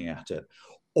auditioning at it,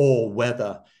 or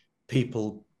whether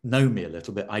people know me a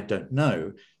little bit, I don't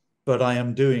know. But I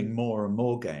am doing more and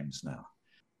more games now.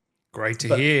 Great to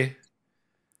But hear.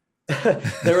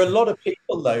 there are a lot of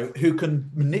people, though, who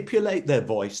can manipulate their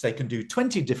voice. They can do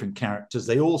 20 different characters.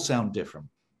 They all sound different.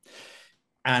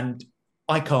 And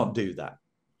I can't do that.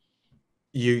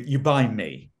 You buy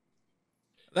me.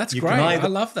 That's You can great. I either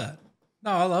love that.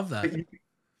 No, I love that.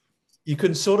 you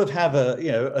can sort of have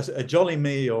a jolly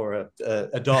me or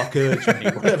a dark urge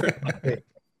me, whatever it might be.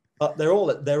 But they're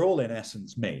all in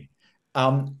essence me.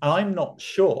 I'm not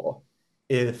sure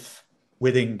if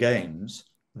within games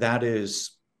that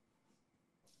is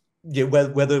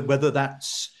whether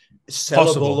that's sellable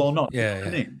Possible. or not. Yeah, You know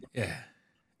what I mean? yeah.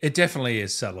 It definitely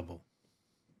is sellable,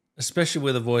 especially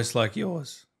with a voice like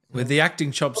yours. With the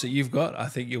acting chops that you've got, I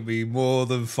think you'll be more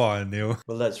than fine, Neil.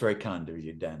 Well, that's very kind of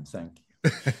you, Dan. Thank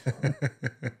you.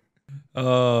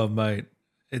 Oh, mate.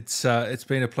 It's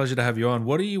been a pleasure to have you on.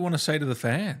 What do you want to say to the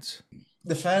fans?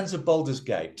 The fans of Baldur's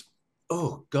Gate.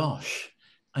 Oh gosh,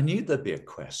 I knew there'd be a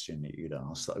question that you'd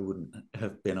ask that I wouldn't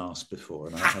have been asked before,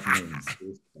 and I hadn't even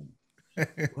thought of.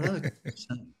 Well,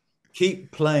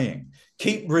 keep playing,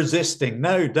 keep resisting.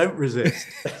 No, don't resist.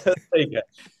 There you go.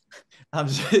 I'm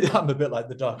a bit like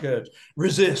the Dark Urge.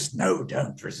 Resist. No,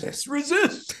 don't resist.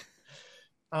 Resist.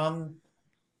 I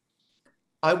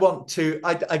want to.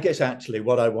 I guess actually,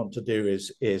 what I want to do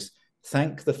is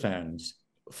thank the fans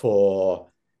for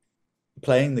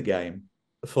playing the game,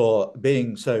 for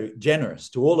being so generous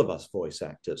to all of us voice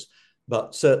actors,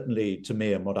 but certainly to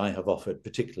me and what I have offered,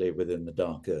 particularly within the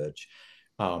Dark Urge.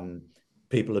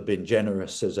 People have been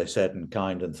generous, as I said, and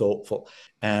kind and thoughtful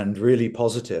and really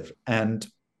positive. And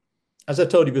as I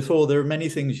told you before, there are many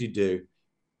things you do.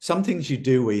 Some things you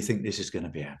do where you think this is going to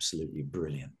be absolutely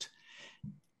brilliant,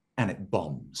 and it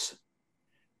bombs.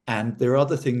 And there are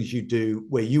other things you do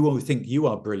where you think you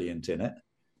are brilliant in it,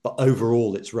 but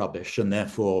overall it's rubbish, and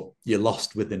therefore you're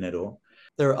lost within it all.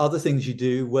 There are other things you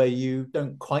do where you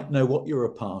don't quite know what you're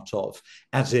a part of,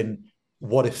 as in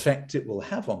what effect it will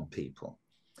have on people.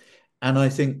 And I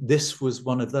think this was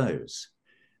one of those,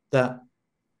 that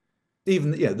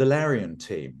even the Larian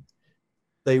team,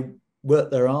 they worked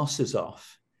their asses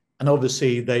off, and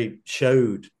obviously they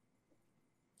showed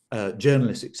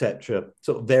journalists, etc.,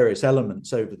 sort of various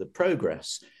elements over the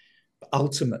progress. But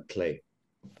ultimately,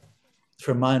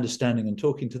 from my understanding and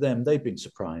talking to them, they've been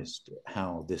surprised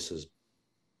how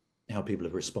people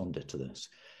have responded to this.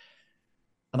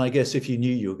 And I guess if you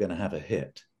knew you were going to have a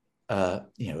hit,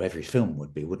 every film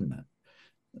would be, wouldn't it?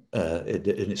 And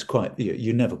it's quite,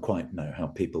 you never quite know how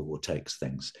people will take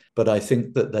things. But I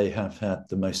think that they have had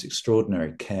the most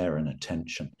extraordinary care and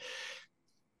attention.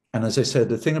 And as I said,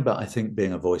 the thing about, I think,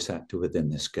 being a voice actor within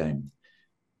this game,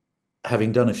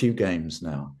 having done a few games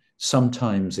now,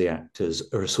 sometimes the actors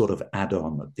are a sort of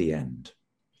add-on at the end.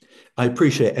 I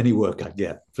appreciate any work I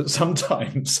get, but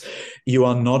sometimes you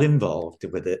are not involved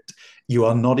with it. You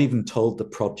are not even told the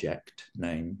project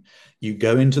name. You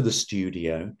go into the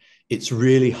studio. It's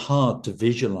really hard to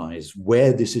visualize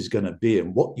where this is going to be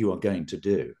and what you are going to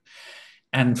do.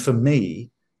 And for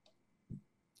me,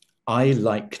 I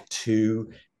like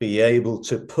to be able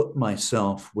to put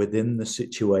myself within the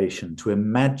situation, to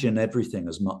imagine everything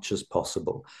as much as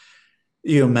possible.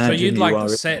 You imagine. So you'd like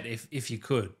the set if you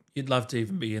could. You'd love to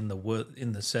even be in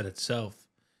the set itself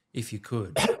if you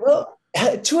could. Well,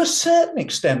 to a certain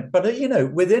extent, but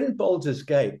within Baldur's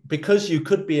Gate, because you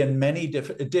could be in many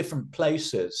different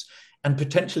places, and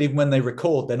potentially even when they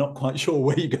record, they're not quite sure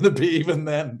where you're going to be even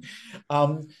then.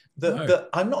 I'm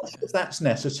not sure if that's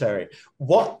necessary.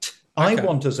 What I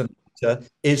want as an actor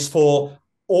is for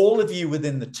all of you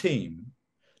within the team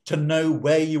to know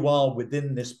where you are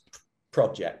within this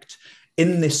project,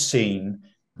 in this scene,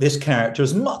 this character,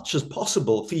 as much as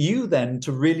possible, for you then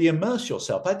to really immerse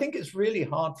yourself. I think it's really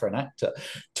hard for an actor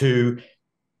to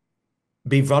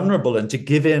be vulnerable and to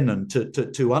give in and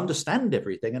to understand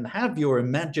everything and have your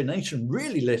imagination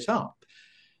really lit up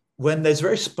when there's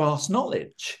very sparse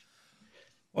knowledge.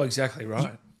 Well, exactly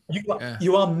right.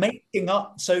 You are making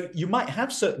up, so you might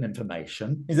have certain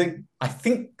information. You think, I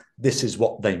think this is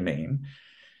what they mean.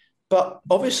 But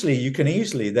obviously you can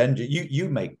easily then, you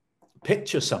may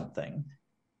picture something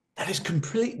that is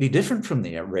completely different from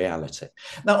the reality.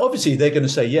 Now, obviously they're going to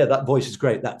say, yeah, that voice is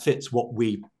great. That fits what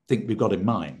we think we've got in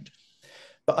mind.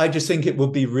 But I just think it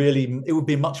would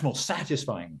be much more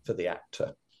satisfying for the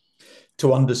actor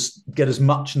get as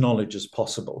much knowledge as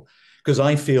possible, because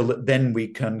I feel that then we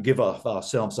can give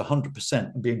ourselves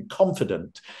 100% and being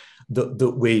confident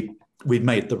that we've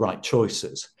made the right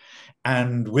choices.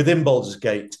 And within Baldur's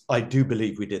Gate, I do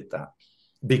believe we did that,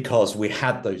 because we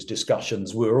had those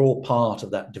discussions. We were all part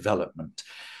of that development.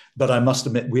 But I must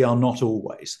admit, we are not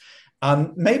always.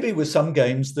 Maybe with some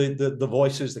games, the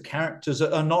voices, the characters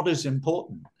are not as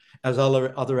important as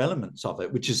other elements of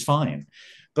it, which is fine.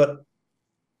 But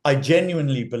I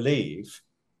genuinely believe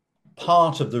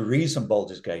part of the reason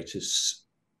Baldur's Gate is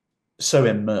so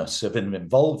immersive and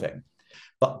involving,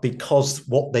 but because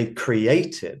what they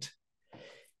created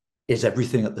is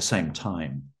everything at the same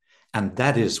time. And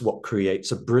that is what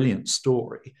creates a brilliant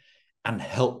story and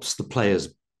helps the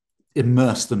players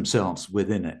immerse themselves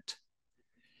within it.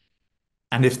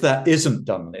 And if that isn't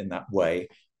done in that way,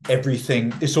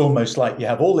 everything is almost like you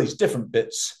have all these different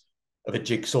bits of a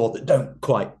jigsaw that don't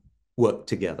quite work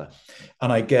together.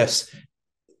 And I guess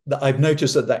that I've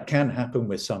noticed that can happen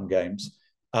with some games.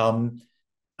 And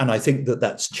I think that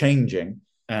that's changing,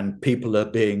 and people are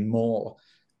being more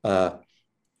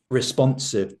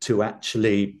responsive to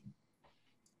actually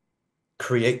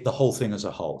create the whole thing as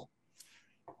a whole.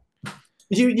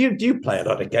 You play a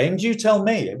lot of games. You tell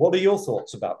me, what are your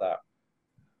thoughts about that?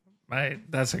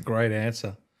 Mate, that's a great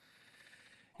answer.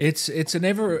 It's an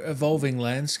ever-evolving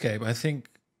landscape. I think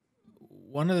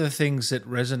one of the things that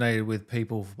resonated with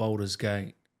people for Baldur's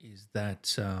Gate is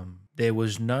that there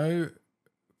was no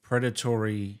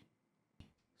predatory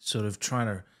sort of trying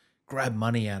to grab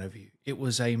money out of you. It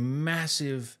was a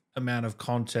massive amount of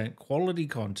content, quality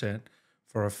content,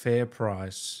 for a fair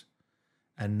price,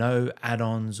 and no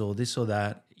add-ons or this or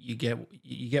that. You get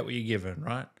what you're given,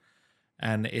 right?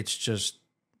 And it's just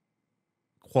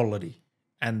quality.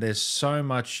 And there's so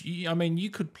much. I mean, you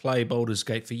could play Baldur's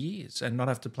Gate for years and not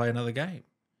have to play another game,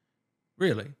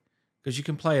 really, because you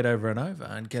can play it over and over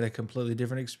and get a completely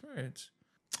different experience.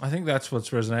 I think that's what's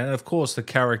resonated. And of course, the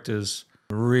characters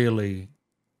really,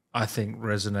 I think,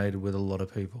 resonated with a lot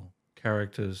of people.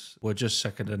 Characters were just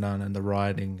second to none, and the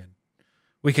writing, and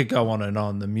we could go on and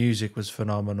on. The music was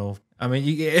phenomenal. I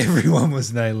mean, everyone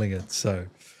was nailing it. So,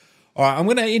 all right, I'm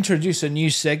going to introduce a new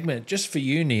segment just for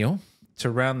you, Neil, to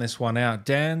round this one out.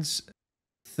 Dan's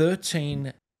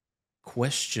 13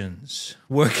 questions,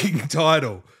 working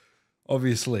title,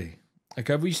 obviously.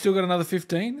 Okay, but you still got another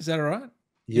 15? Is that all right?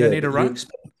 You don't need a run?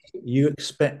 You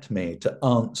expect me to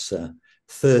answer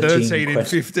 13 in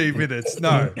 15 minutes.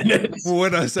 No. Well,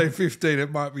 when I say 15,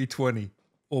 it might be 20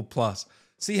 or plus.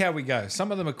 See how we go.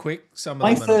 Some of them are quick. Some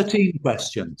of them are 13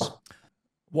 questions.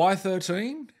 Why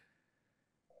 13?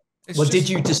 Did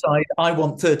you decide I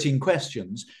want 13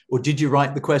 questions, or did you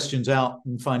write the questions out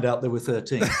and find out there were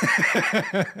 13?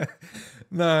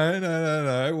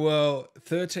 No. Well,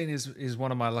 13 is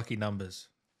one of my lucky numbers.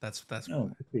 That's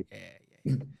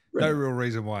yeah. No real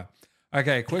reason why.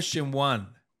 Okay, question 1.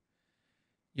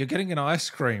 You're getting an ice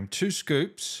cream, 2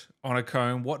 scoops on a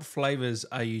cone. What flavors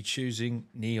are you choosing,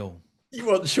 Neil? You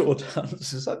want short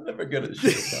answers? I'm never good at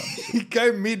short answers.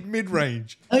 Go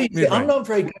mid-range. I'm not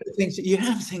very good at things. You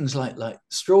have things like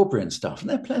strawberry and stuff, and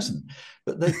they're pleasant,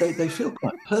 but they feel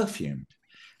quite perfumed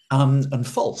and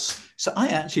false. So I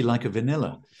actually like a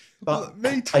vanilla. But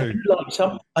me too.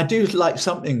 I do like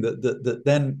something that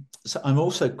then. So I'm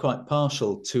also quite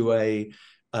partial to a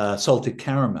salted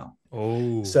caramel.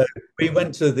 Oh. So we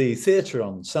went to the theatre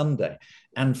on Sunday,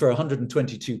 and for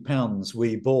 £122,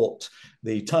 we bought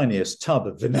the tiniest tub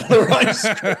of vanilla ice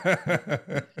cream.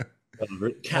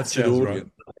 It captured audience.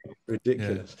 Right.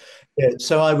 Ridiculous. Yeah.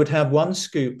 So I would have 1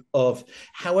 scoop of,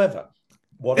 however,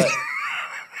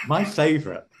 my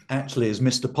favourite actually is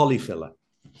Mr. Polyfiller.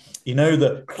 You know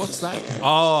that. What's that?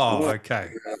 Oh,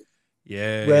 okay.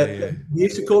 Yeah, We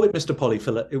used to call it Mr.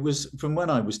 Polyfiller. It was from when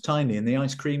I was tiny, and the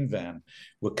ice cream van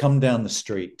would come down the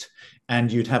street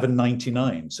and you'd have a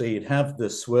 99. So you'd have the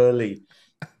swirly,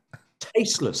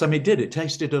 tasteless. I mean, it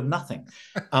tasted of nothing.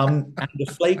 And the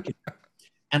flake.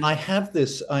 And I have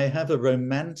a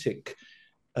romantic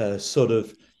sort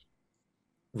of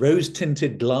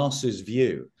rose-tinted glasses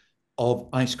view of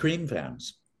ice cream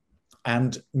vans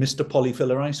and Mr.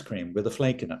 Polyfiller ice cream with a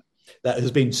flake in it that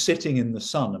has been sitting in the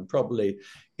sun and probably,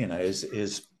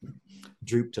 is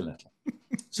drooped a little.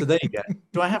 So there you go.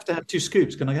 Do I have to have 2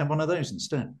 scoops? Can I have one of those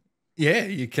instead? Yeah,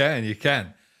 you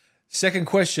can. Second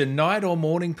question, night or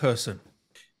morning person?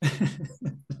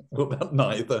 What about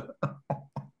neither?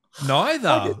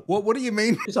 Neither? What do you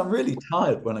mean? Because I'm really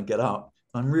tired when I get up.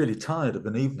 I'm really tired of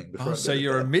an evening. So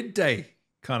you're a midday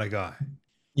kind of guy.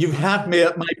 You had me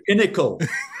at my pinnacle,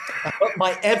 at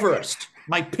my Everest,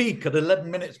 my peak at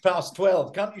 11 minutes past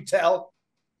 12. Can't you tell?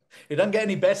 It doesn't get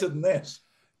any better than this.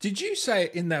 Did you say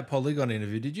in that Polygon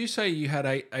interview? Did you say you had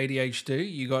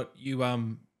ADHD?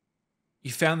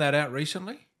 You found that out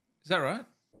recently? Is that right?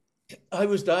 I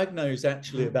was diagnosed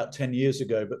actually about 10 years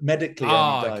ago, but medically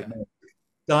only Oh, okay.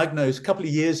 diagnosed a couple of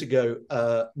years ago,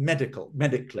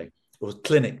 medically or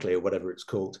clinically or whatever it's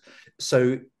called.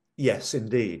 So yes,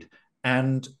 indeed.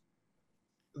 And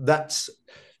that's,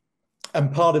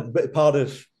 and part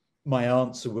of my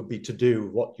answer would be to do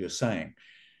what you're saying,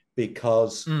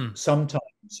 because sometimes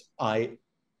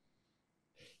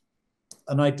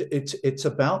it's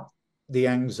about the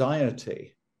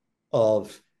anxiety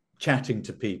of chatting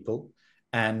to people,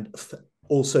 and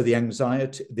also the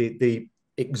anxiety, the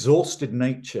exhausted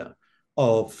nature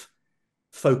of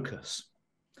focus,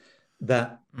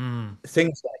 that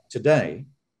things like today,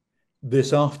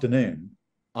 this afternoon,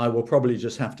 I will probably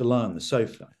just have to lie on the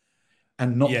sofa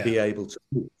and not be able to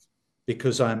move,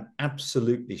 because I'm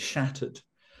absolutely shattered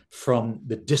from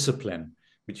the discipline,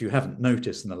 which you haven't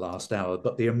noticed in the last hour,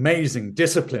 but the amazing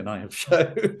discipline I have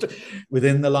showed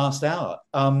within the last hour.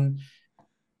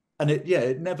 And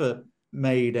it never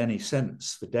made any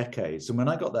sense for decades. And when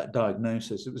I got that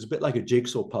diagnosis, it was a bit like a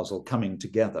jigsaw puzzle coming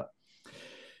together.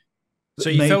 So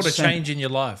you felt a change in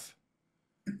your life?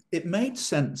 It made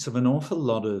sense of an awful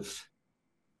lot of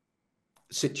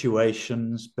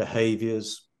situations,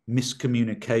 behaviors,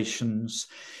 miscommunications,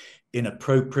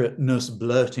 inappropriateness,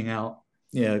 blurting out,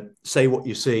 say what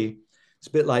you see. It's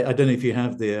a bit like, I don't know if you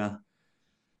have the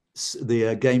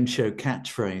game show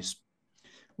catchphrase,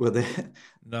 where they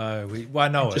I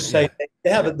know just it. Say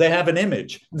they have an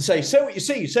image and say what you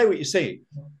see, say what you see.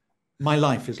 My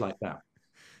life is like that.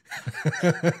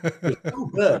 Oh,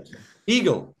 bird,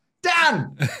 eagle,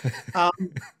 Dan.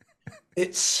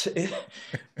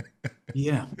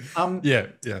 Yeah.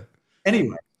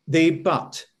 Anyway,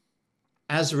 but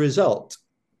as a result,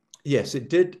 yes, it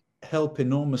did help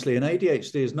enormously. And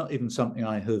ADHD is not even something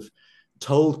I have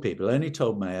told people. I only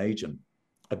told my agent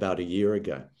about a year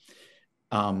ago.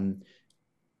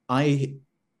 I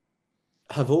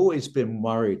have always been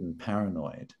worried and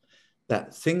paranoid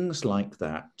that things like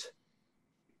that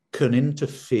can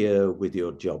interfere with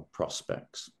your job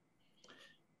prospects.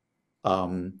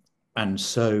 And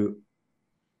so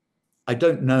I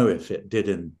don't know if it did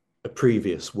in a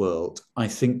previous world. I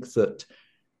think that,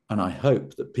 and I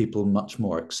hope that people are much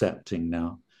more accepting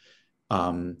now.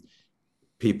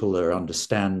 People are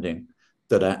understanding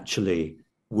that actually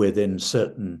within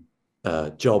certain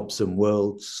jobs and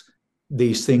worlds,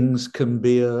 these things can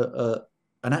be an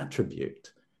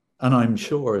attribute. And I'm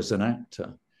sure as an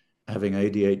actor, having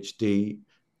ADHD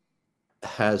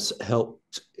has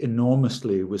helped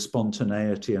enormously with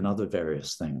spontaneity and other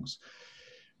various things.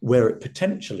 Where it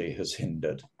potentially has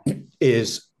hindered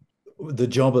is the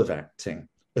job of acting,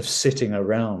 of sitting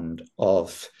around,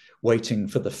 of waiting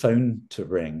for the phone to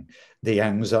ring, the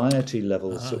anxiety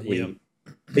levels that we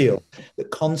feel,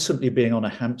 that constantly being on a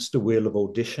hamster wheel of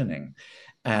auditioning,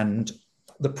 and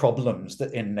the problems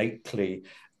that innately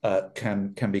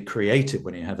can be created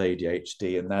when you have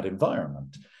ADHD in that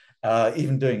environment,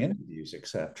 even doing interviews,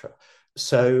 etc.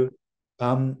 So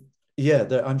I'm sure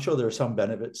there are some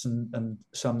benefits and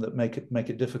some that make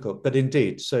it difficult. But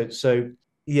indeed, so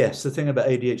yes, the thing about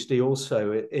ADHD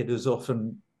also, it has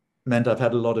often meant I've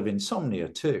had a lot of insomnia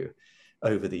too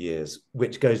over the years,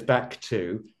 which goes back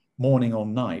to morning or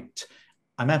night.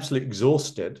 I'm absolutely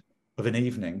exhausted of an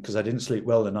evening because I didn't sleep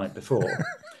well the night before.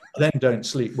 I then don't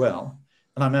sleep well,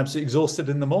 and I'm absolutely exhausted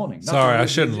in the morning. Sorry, I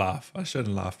shouldn't laugh. I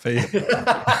shouldn't laugh.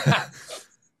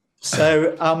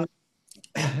 So,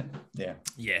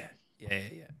 Yeah.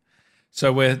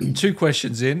 So we're 2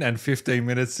 questions in and 15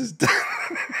 minutes is done.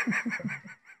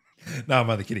 No, I'm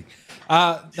only kidding.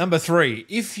 Number 3,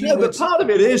 if you but part of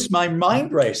it is my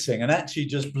mind racing and actually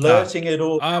just blurting it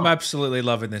all I'm out. absolutely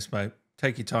loving this, mate.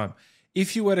 Take your time.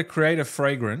 If you were to create a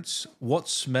fragrance, what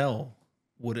smell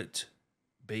would it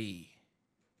be?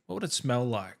 What would it smell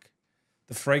like?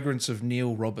 The fragrance of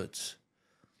Neil Roberts.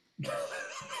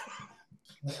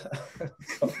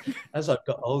 As I've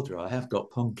got older, I have got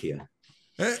punkier.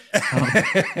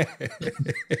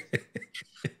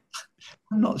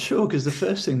 I'm not sure, because the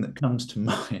first thing that comes to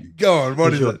mind. Go on,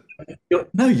 what is it?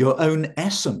 Your own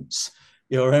essence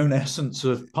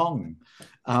of pong.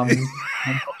 I'm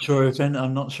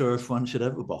not sure if one should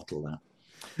ever bottle that.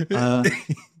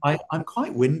 I'm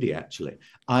quite windy, actually.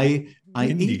 I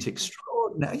eat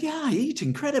extraordinary. Yeah, I eat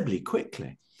incredibly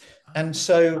quickly, and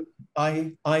so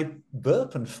I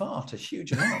burp and fart a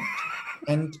huge amount,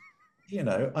 and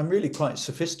I'm really quite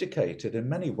sophisticated in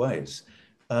many ways.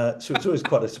 So it's always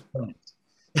quite a surprise.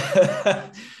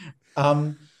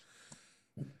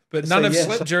 But none have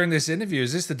slept during this interview.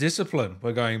 Is this the discipline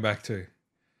we're going back to?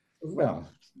 Well,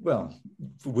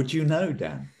 would you know,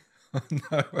 Dan? No,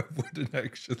 I wouldn't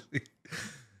actually.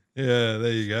 Yeah,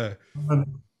 there you go.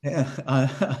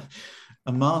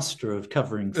 A master of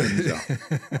covering things up,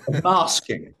 a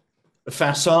masking, a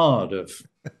facade of.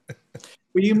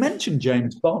 Well, you mentioned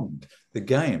James Bond, the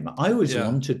game. I always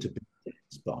wanted to be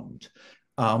James Bond.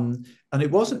 And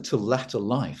it wasn't till latter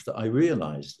life that I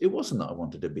realized it wasn't that I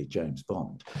wanted to be James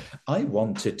Bond. I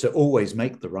wanted to always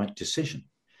make the right decision.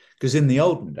 Because in the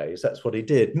olden days, that's what he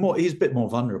did. He's a bit more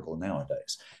vulnerable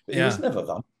nowadays. But he was never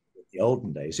vulnerable in the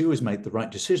olden days. He always made the right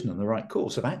decision and the right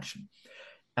course of action.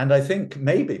 And I think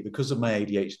maybe because of my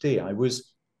ADHD, I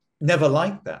was never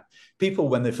like that. People,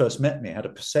 when they first met me, had a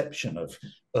perception of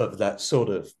that sort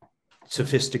of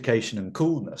sophistication and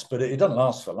coolness, but it doesn't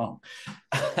last for long.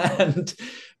 And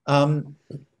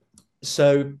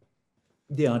so,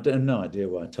 yeah, I have no idea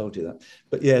why I told you that.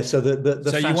 But yeah, so the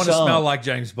so you want to smell like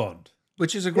James Bond,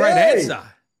 which is a great answer.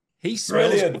 He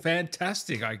smells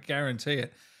fantastic, I guarantee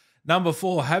it. Number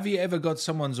 4, have you ever got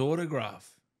someone's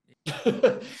autograph?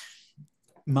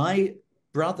 My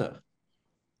brother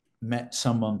met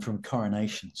someone from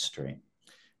Coronation Street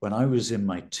when I was in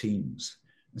my teens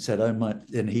and said,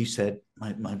 and he said,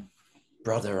 my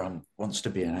brother wants to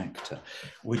be an actor.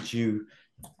 Would you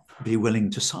be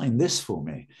willing to sign this for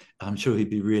me? I'm sure he'd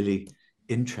be really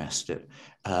interested.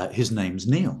 His name's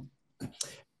Neil.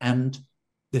 And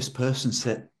this person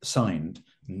signed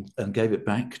and gave it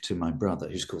back to my brother,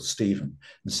 who's called Stephen,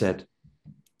 and said,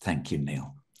 "Thank you,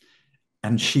 Neil."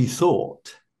 And she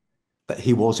thought that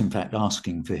he was, in fact,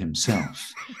 asking for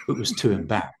himself, but was too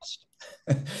embarrassed.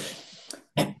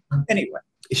 Anyway,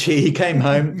 he came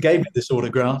home, gave me this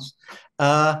autograph.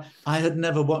 I had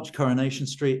never watched Coronation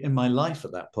Street in my life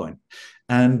at that point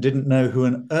and didn't know who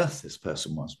on earth this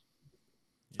person was.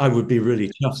 I would be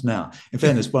really chuffed now. In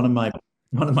fairness, one of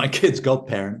my kids'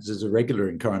 godparents is a regular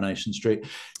in Coronation Street.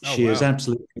 She is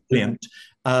absolutely brilliant.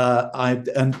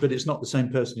 But it's not the same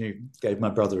person who gave my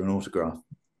brother an autograph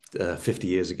 50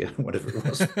 years ago, whatever it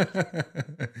was.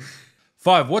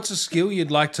 5, what's a skill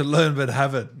you'd like to learn but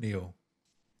haven't, Neil?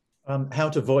 How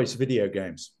to voice video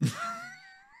games.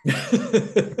 You've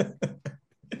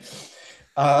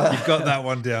got that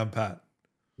one down, Pat.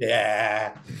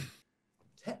 Yeah.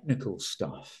 Technical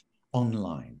stuff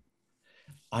online.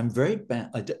 I'm very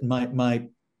bad.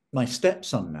 My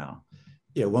stepson now,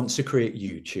 wants to create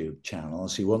YouTube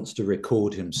channels. He wants to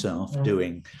record himself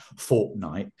doing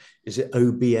Fortnite. Is it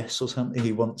OBS or something?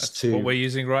 He wants to. What we're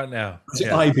using right now.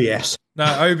 IBS. No,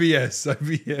 OBS.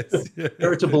 OBS. Yeah.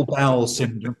 Irritable bowel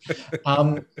syndrome.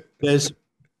 And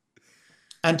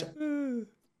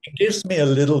it gives me a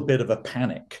little bit of a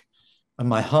panic, and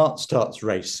my heart starts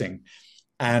racing,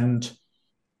 and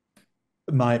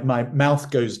my mouth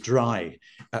goes dry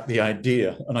at the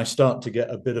idea, and I start to get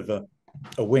a bit of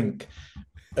a wink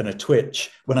and a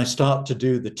twitch when I start to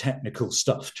do the technical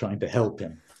stuff trying to help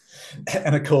him.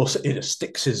 And of course, it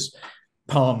sticks his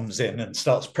palms in and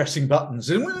starts pressing buttons.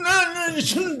 And no, you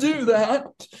shouldn't do that.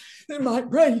 It might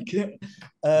break it.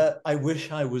 I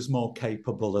wish I was more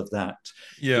capable of that.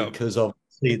 Yeah. Because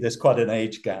obviously there's quite an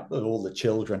age gap with all the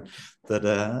children that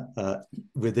are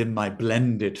within my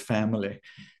blended family.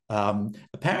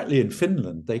 Apparently in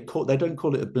Finland, they don't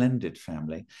call it a blended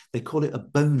family. They call it a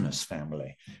bonus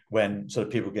family when sort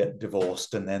of people get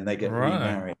divorced and then they get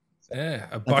remarried. Yeah,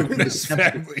 a bonus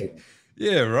family.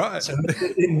 Yeah, right. So,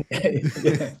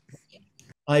 yeah.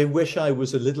 I wish I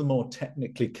was a little more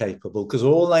technically capable, because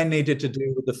all I needed to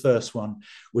do with the first one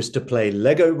was to play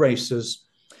Lego Racers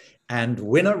and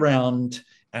win a round,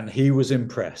 and he was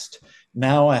impressed.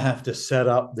 Now I have to set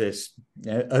up this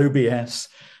OBS,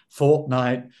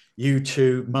 Fortnite,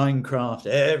 YouTube, Minecraft,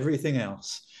 everything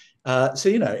else. So,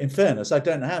 in fairness, I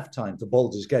don't have time for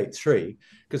Baldur's Gate 3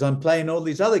 because I'm playing all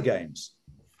these other games.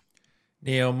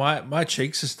 Neil, my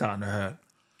cheeks are starting to hurt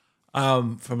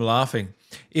from laughing.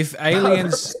 If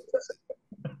aliens,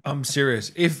 I'm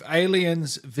serious, if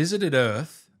aliens visited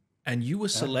Earth and you were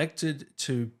selected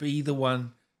to be the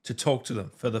one to talk to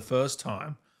them for the first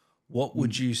time, what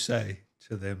would you say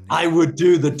to them, Neil? I would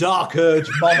do the Dark Urge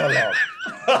monologue.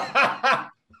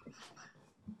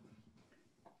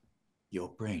 Your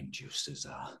brain juices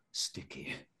are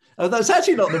sticky. Oh, that's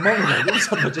actually not the monologue.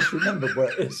 I just remembered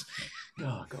where it is.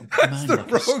 Oh, God, that's the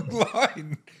wrong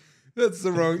line. That's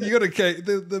the wrong. You got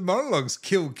to the monologue's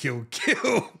kill, kill,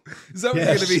 kill. Is that what you're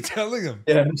going to be telling them?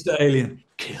 Yeah, Mr. Alien.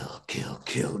 Kill, kill,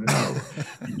 kill. No,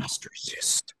 you must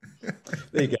resist.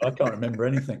 There you go. I can't remember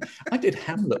anything. I did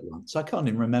Hamlet once. I can't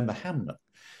even remember Hamlet.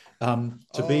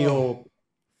 To be your,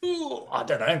 I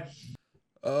don't know.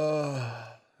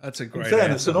 That's a In great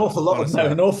fairness, answer. an awful lot Honestly.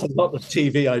 of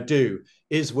TV I do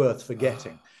is worth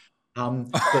forgetting. But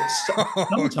Oh,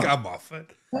 sometimes, come off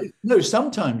it. no,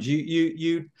 sometimes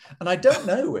you, and I don't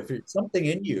know if it's something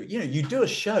in you. You know, you do a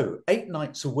show 8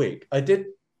 nights a week. I did,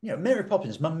 Mary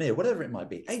Poppins, Mamma Mia, whatever it might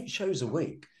be, 8 shows a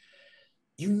week.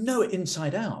 You know it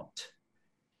inside out.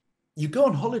 You go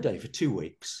on holiday for 2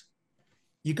 weeks.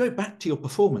 You go back to your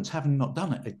performance having not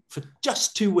done it for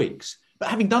just 2 weeks, but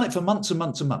having done it for months and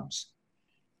months and months.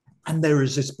 And there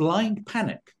is this blind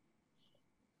panic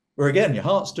where, again, your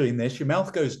heart's doing this, your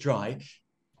mouth goes dry,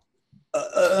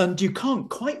 and you can't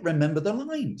quite remember the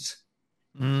lines.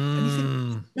 And you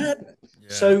think, yeah.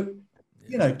 So,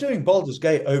 doing Baldur's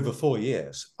Gate over 4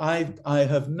 years, I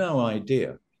have no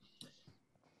idea.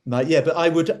 But I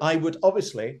would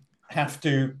obviously have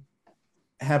to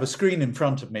have a screen in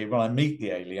front of me when I meet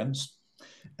the aliens,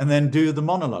 and then do the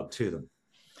monologue to them,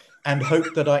 and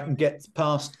hope that I can get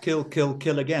past kill, kill,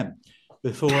 kill again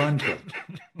before I'm killed.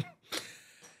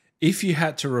 If you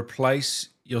had to replace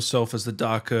yourself as the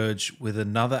Dark Urge with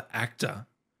another actor,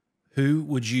 who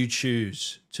would you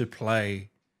choose to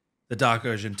play the Dark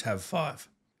Urge in Tab 5?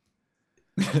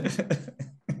 I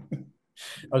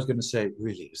was going to say,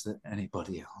 really, is there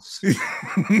anybody else?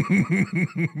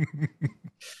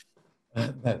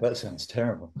 No, that sounds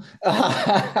terrible.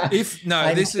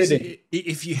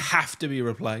 If you have to be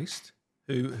replaced,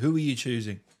 who are you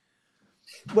choosing?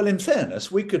 Well, in fairness,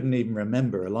 we couldn't even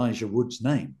remember Elijah Wood's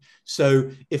name.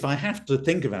 So if I have to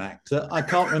think of an actor, I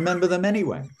can't remember them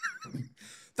anyway.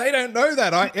 They don't know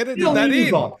that. I edited Neil that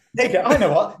Newbon. in. I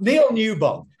know what. Neil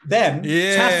Newbon. Then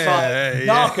Tab 5,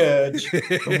 Dark Urge,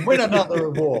 and win another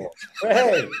award.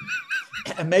 Hey.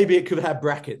 And maybe it could have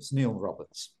brackets, Neil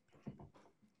Roberts.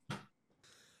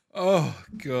 Oh,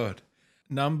 God.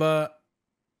 Number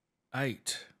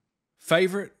 8.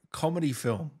 Favorite comedy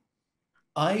film?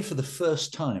 I, for the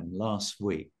first time last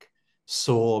week,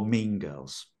 saw Mean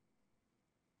Girls.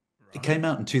 Right. It came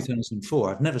out in 2004.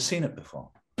 I've never seen it before.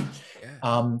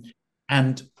 Yeah.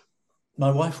 And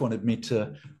my wife wanted me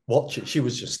to watch it. She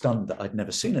was just stunned that I'd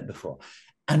never seen it before.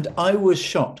 And I was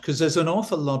shocked because there's an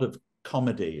awful lot of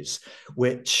comedies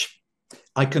which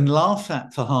I can laugh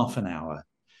at for half an hour,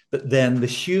 but then the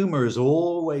humor is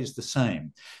always the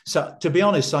same. So to be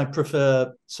honest, I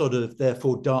prefer sort of,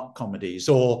 therefore, dark comedies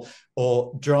or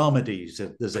dramedies,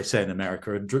 as they say in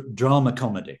America, a drama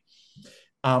comedy.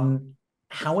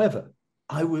 However,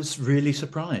 I was really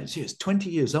surprised. It's 20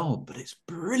 years old, but it's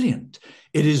brilliant.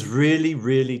 It is really,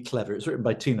 really clever. It's written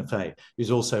by Tina Fey,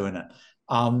 who's also in it.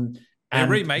 They're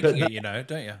remaking it,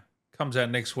 don't you? Comes out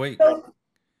next week.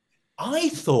 I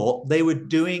thought they were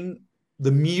doing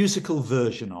the musical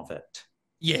version of it.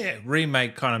 Yeah,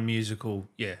 remake kind of musical,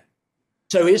 yeah.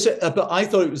 So is it? But I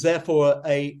thought it was therefore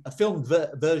a film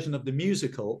version of the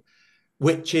musical,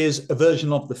 which is a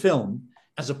version of the film,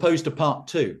 as opposed to part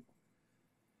 2.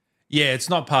 Yeah, it's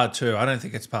not part 2. I don't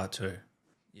think it's part 2.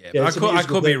 Yeah, I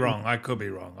could be wrong. I could be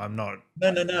wrong. I'm not.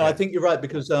 No. Yeah. I think you're right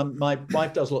because my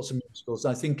wife does lots of musicals.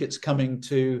 I think it's coming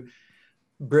to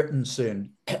Britain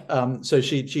soon. So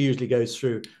she usually goes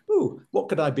through, what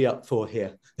could I be up for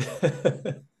here?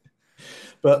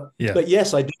 But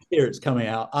yes, I did hear it's coming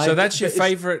out. So that's your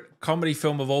favorite comedy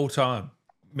film of all time?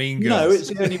 Mean Girls? No, it's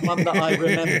the only one that I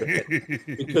remember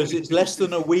because it's less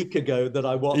than a week ago that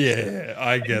I watched it. Yeah,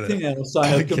 I get Anything else I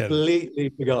have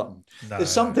completely forgotten. No. There's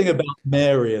something about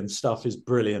Mary and stuff is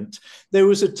brilliant. There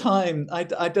was a time, I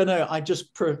don't know,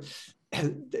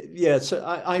 so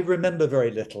I remember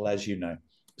very little, as you know.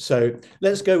 So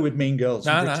let's go with Mean Girls.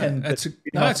 It's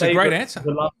a great answer.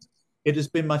 It has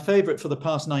been my favorite for the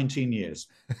past 19 years.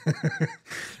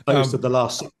 Opposed to the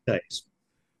last 6 days.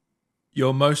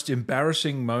 Your most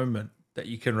embarrassing moment that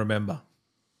you can remember?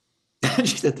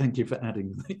 She said, thank you for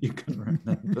adding that you can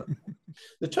remember.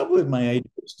 The trouble with my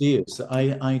ADHD is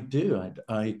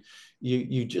that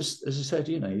you just, as I said,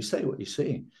 you say what you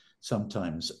see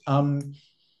sometimes. On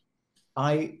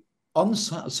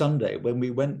Sunday, when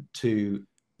we went to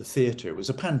the theatre, it was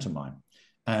a pantomime.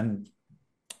 And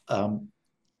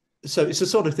so it's the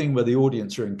sort of thing where the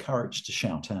audience are encouraged to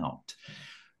shout out.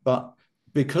 But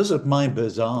because of my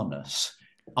bizarreness,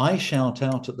 I shout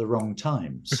out at the wrong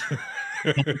times.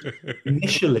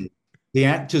 Initially, the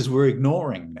actors were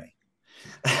ignoring me,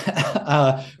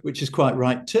 which is quite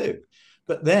right too.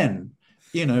 But then,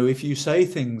 if you say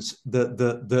things that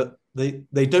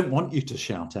they don't want you to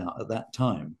shout out at that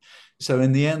time. So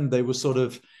in the end, they were sort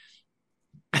of,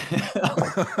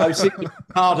 I was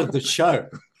part of the show.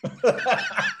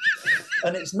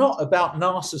 And it's not about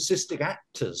narcissistic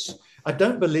actors. I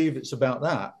don't believe it's about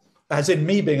that. as in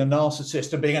me being a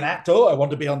narcissist and being an actor. Oh, I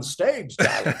want to be on the stage,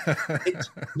 darling. It's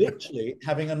literally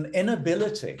having an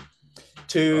inability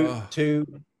to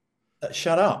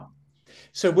shut up.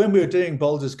 So when we were doing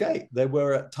Baldur's Gate, there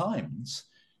were at times,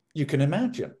 you can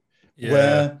imagine,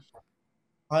 where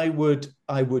I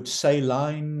would say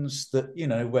lines that, you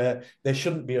know, where there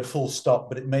shouldn't be a full stop,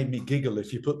 but it made me giggle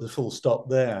if you put the full stop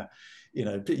there, you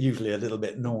know, usually a little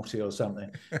bit naughty or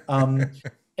something.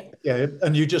 Yeah,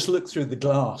 and you just look through the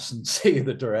glass and see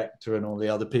the director and all the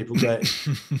other people going,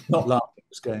 not laughing,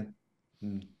 just going,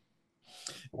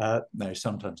 no,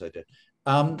 sometimes I did.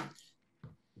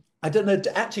 I don't know,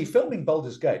 actually filming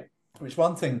Baldur's Gate, which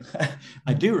one thing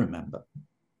I do remember.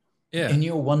 Yeah. In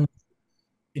your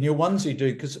onesie,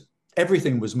 do, because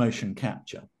everything was motion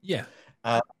capture. Yeah.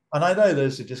 And I know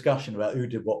there's a discussion about who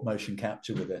did what motion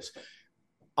capture with this.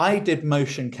 I did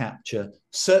motion capture,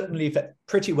 certainly for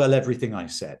pretty well everything I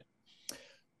said.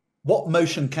 What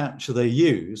motion capture they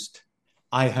used,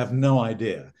 I have no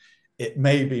idea. It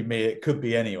may be me, it could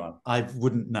be anyone. I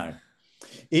wouldn't know.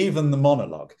 Even the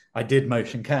monologue, I did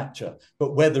motion capture,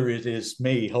 but whether it is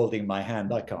me holding my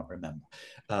hand, I can't remember,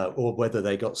 or whether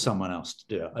they got someone else to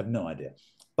do it, I have no idea.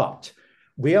 But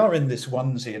we are in this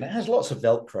onesie and it has lots of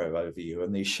Velcro over you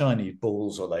and these shiny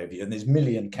balls all over you and there's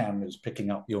million cameras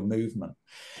picking up your movement.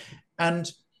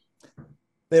 And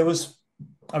I was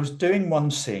doing one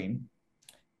scene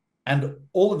and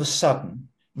all of a sudden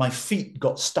my feet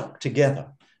got stuck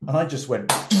together and I just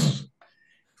went,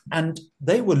 and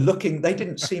they were looking, they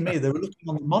didn't see me, they were looking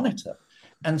on the monitor.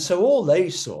 And so all they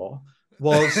saw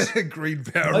was Green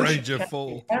Power Ranger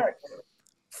fall.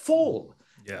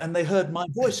 Yeah. And they heard my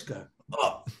voice go,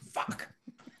 oh, fuck.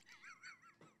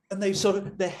 And they sort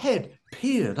of, their head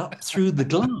peered up through the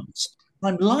glass.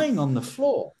 I'm lying on the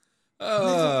floor.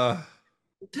 What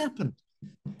happened?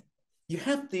 You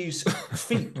have these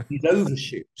feet, these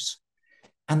overshoes,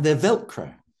 and they're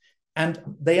Velcro. And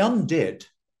they undid,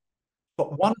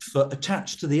 but one foot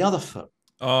attached to the other foot.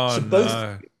 Oh, so both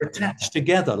are attached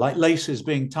together, like laces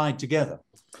being tied together.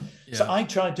 Yeah. So I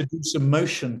tried to do some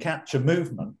motion capture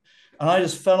movement, and I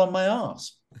just fell on my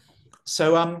ass.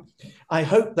 So I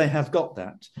hope they have got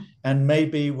that, and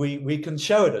maybe we can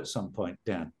show it at some point,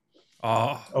 Dan.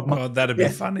 Oh, God, that'd be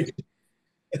funny.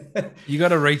 You got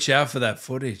to reach out for that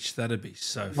footage. That'd be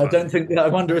so funny. I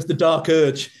wonder if the dark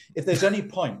urge, if there's any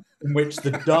point in which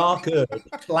the dark urge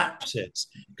collapses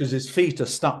because his feet are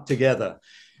stuck together.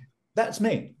 That's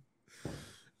me.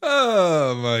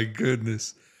 Oh, my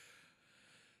goodness.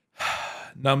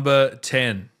 Number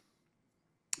 10.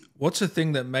 What's a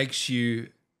thing that makes you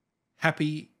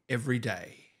happy every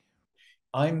day?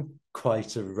 I'm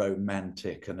quite a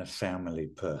romantic and a family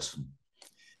person.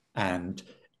 And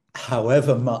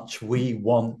however much we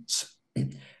want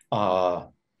our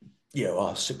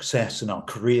success and our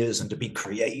careers and to be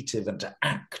creative and to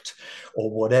act or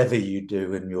whatever you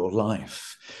do in your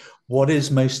life, what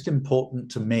is most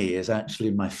important to me is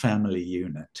actually my family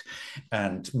unit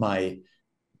and my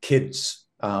kids,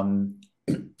 the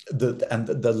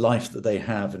life that they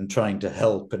have, and trying to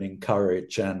help and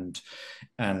encourage and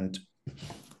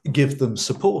give them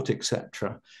support,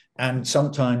 etc. And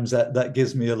sometimes that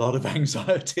gives me a lot of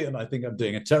anxiety, and I think I'm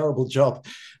doing a terrible job.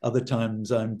 Other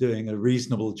times I'm doing a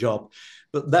reasonable job.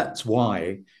 But that's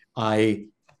why I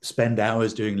spend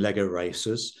hours doing Lego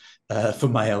races for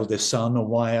my eldest son, or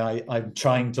why I'm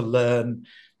trying to learn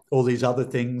all these other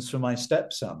things for my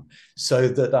stepson, so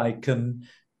that I can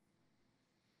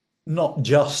not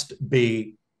just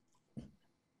be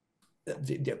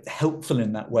helpful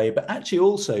in that way, but actually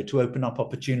also to open up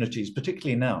opportunities,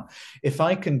 particularly now. If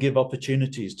I can give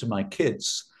opportunities to my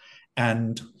kids,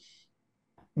 and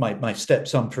my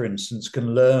stepson, for instance,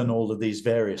 can learn all of these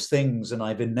various things, and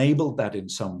I've enabled that in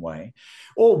some way,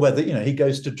 or whether he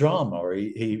goes to drama or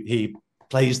he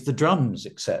plays the drums,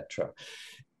 etc.,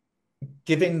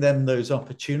 giving them those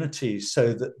opportunities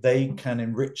so that they can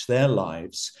enrich their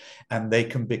lives and they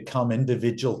can become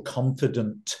individual,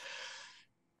 confident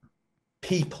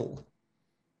people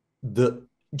that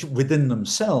within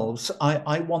themselves,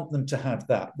 I want them to have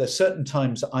that. There's certain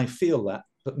times I feel that,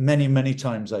 but many, many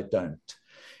times I don't.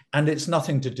 And it's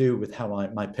nothing to do with how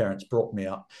my parents brought me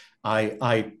up.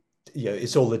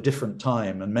 It's all a different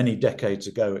time and many decades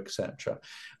ago, etc.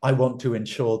 I want to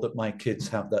ensure that my kids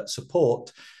have that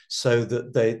support, so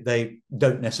that they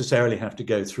don't necessarily have to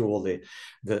go through all the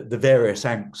various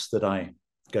angst that I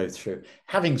go through.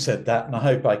 Having said that, and I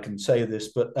hope I can say this,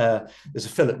 but there's a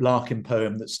Philip Larkin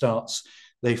poem that starts,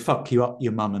 "They fuck you up,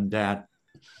 your mum and dad."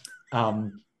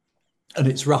 And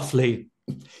it's roughly,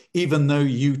 even though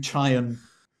you try and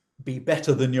be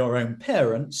better than your own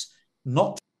parents,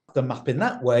 not fuck them up in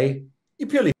that way, you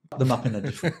purely them up in a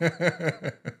different.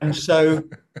 And so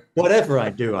whatever I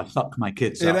do, I fuck my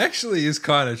kids It up. actually is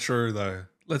kind of true, though.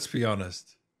 Let's be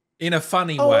honest. In a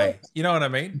funny Oh, way. You know what I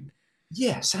mean?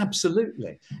 yes,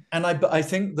 absolutely. And I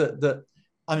think that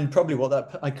I mean, probably what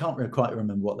that, I can't really quite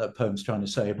remember what that poem's trying to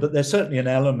say, but there's certainly an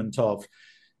element of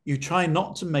you try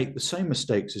not to make the same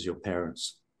mistakes as your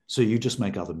parents, so you just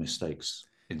make other mistakes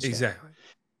instead. Exactly.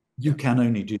 You can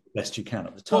only do the best you can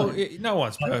at the time. Well, no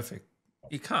one's perfect.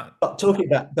 You can't. But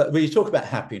when you talk about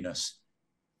happiness,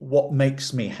 what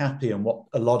makes me happy and what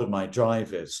a lot of my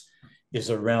drive is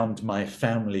around my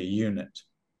family unit,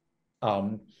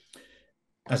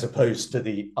 as opposed to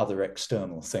the other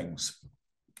external things.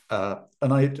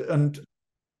 And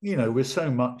you know, with so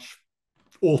much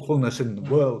awfulness in the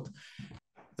world,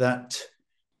 that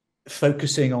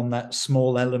focusing on that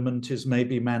small element is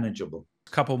maybe manageable.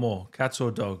 A couple more. Cats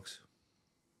or dogs?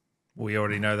 We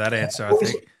already know that answer, I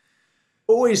think.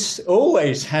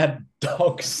 Always had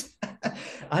dogs.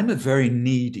 I'm a very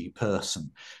needy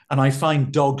person, and I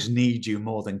find dogs need you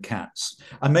more than cats.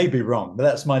 I may be wrong, but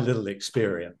that's my little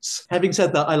experience. Having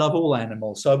said that, I love all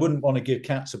animals, so I wouldn't want to give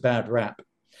cats a bad rap,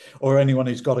 or anyone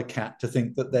who's got a cat to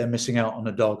think that they're missing out on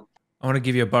a dog. I want to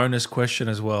give you a bonus question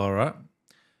as well, all right?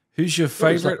 Who's your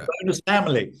favorite? Like bonus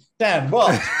family. Dan,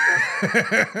 what?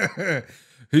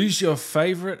 Who's your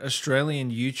favorite Australian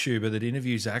YouTuber that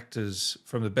interviews actors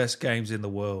from the best games in the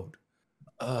world?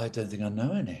 I don't think I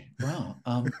know any. Wow.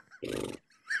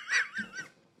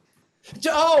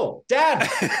 Oh, Dan!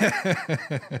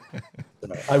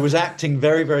 I was acting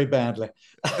very, very badly.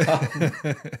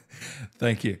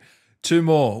 Thank you. Two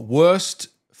more. Worst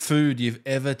food you've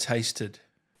ever tasted?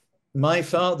 My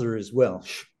father is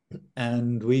Welsh,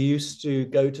 and we used to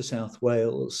go to South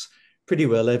Wales pretty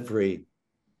well every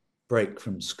break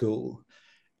from school.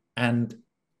 And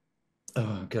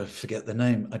oh, God, I forget the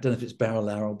name. I don't know if it's Barrel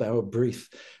or Barrel Brief.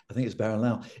 I think it's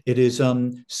Barrel. It is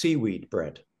seaweed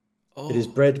bread. Oh. It is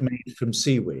bread made from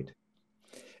seaweed.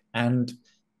 And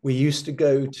we used to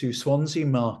go to Swansea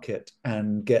Market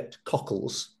and get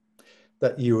cockles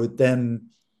that you would then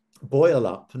boil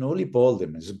up, and all you boiled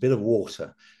them is a bit of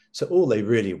water. So all they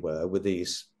really were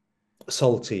these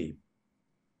salty,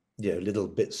 you know, little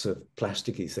bits of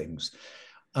plasticky things.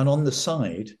 And on the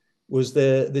side was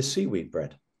the seaweed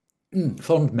bread.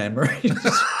 Fond memories.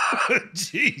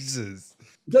 Jesus.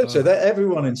 So that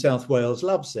everyone in South Wales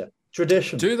loves it.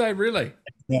 Tradition. Do they really?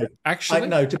 No. Actually?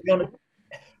 No, to be honest,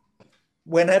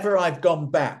 whenever I've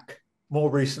gone back, more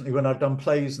recently when I've done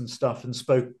plays and stuff and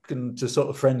spoken to sort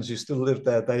of friends who still live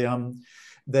there, they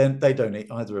don't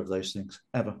eat either of those things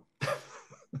ever.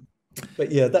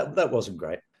 But yeah, that wasn't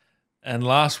great. And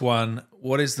last one,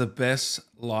 what is the best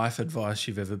life advice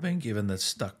you've ever been given that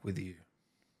stuck with you?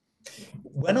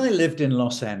 When I lived in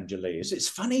Los Angeles, it's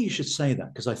funny you should say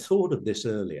that, because I thought of this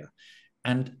earlier.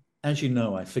 And as you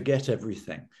know, I forget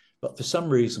everything. But for some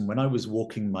reason, when I was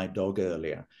walking my dog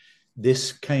earlier,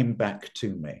 this came back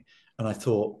to me. And I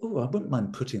thought, oh, I wouldn't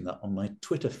mind putting that on my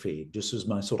Twitter feed, just as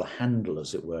my sort of handle,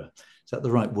 as it were. Is that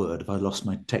the right word? Have I lost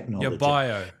my technology? Your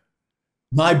bio.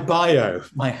 My bio,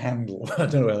 my handle. I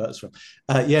don't know where that's from.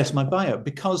 Yes, my bio.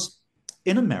 Because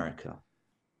in America,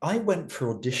 I went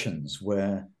for auditions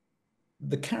where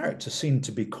the character seemed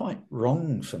to be quite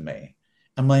wrong for me.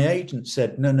 And my agent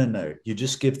said, no, you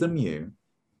just give them you.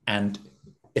 And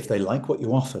if they like what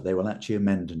you offer, they will actually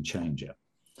amend and change it.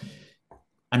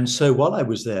 And so while I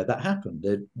was there, that happened.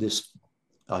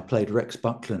 I played Rex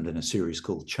Buckland in a series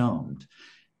called Charmed.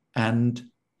 And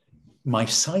my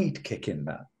sidekick in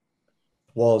that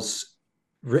was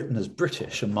written as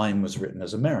British and mine was written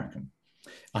as American.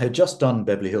 I had just done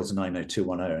Beverly Hills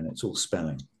 90210 and it's all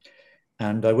spelling.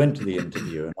 And I went to the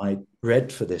interview and I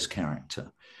read for this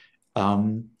character.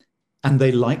 And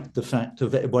they liked the fact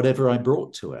of it, whatever I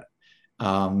brought to it.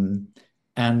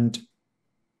 And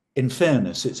in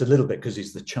fairness, it's a little bit because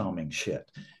he's the charming shit.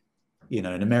 You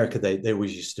know, in America, they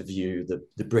always used to view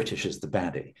the British as the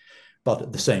baddie, but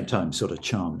at the same time, sort of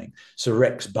charming. So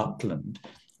Rex Buckland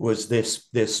was this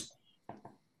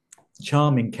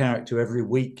charming character. Every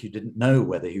week you didn't know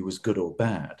whether he was good or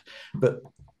bad, but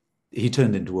he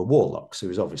turned into a warlock, so he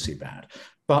was obviously bad.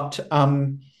 But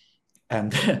and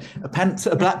a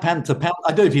Black Panther,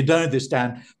 I don't know if you know this,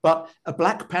 Dan, but a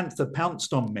Black Panther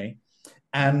pounced on me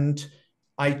and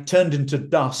I turned into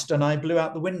dust and I blew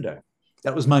out the window.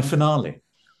 That was my finale.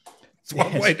 It's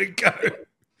one way to go.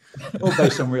 All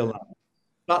based on real life.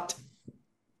 But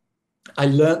I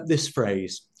learnt this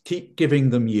phrase, keep giving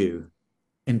them you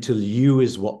until you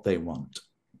is what they want.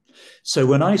 So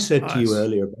when I said to you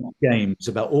earlier about games,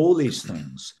 about all these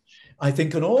things, I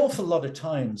think an awful lot of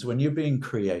times when you're being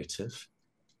creative,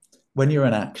 when you're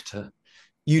an actor,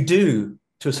 you do,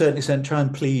 to a certain extent, try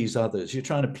and please others. You're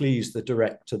trying to please the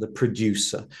director, the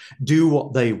producer, do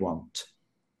what they want.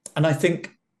 And I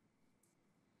think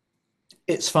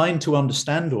it's fine to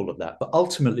understand all of that, but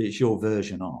ultimately it's your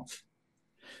version of.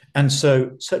 And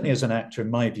so, certainly as an actor, in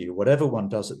my view, whatever one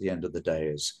does at the end of the day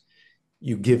is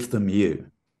you give them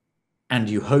you, and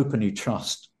you hope and you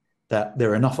trust that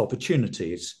there are enough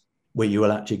opportunities where you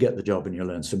will actually get the job and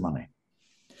you'll earn some money.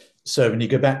 So when you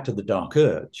go back to the Dark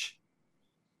Urge,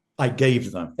 I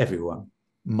gave them, everyone,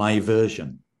 my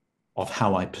version of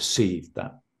how I perceived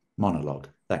that monologue,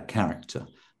 that character,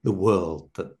 the world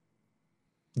that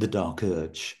the Dark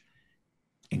Urge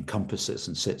encompasses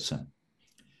and sits in.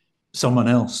 Someone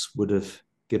else would have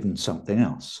given something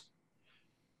else.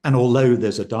 And although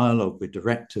there's a dialogue with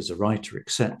directors, a writer,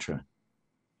 etc.,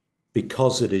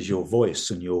 because it is your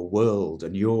voice and your world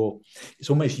and it's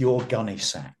almost your gunny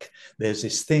sack. There's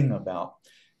this thing about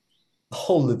the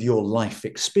whole of your life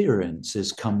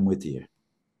experiences come with you.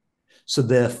 So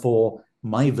therefore,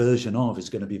 my version of is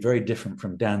going to be very different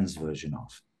from Dan's version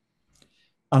of.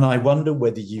 And I wonder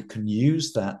whether you can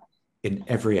use that in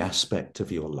every aspect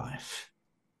of your life.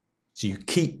 So you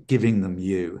keep giving them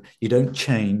you. You don't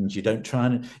change. You don't try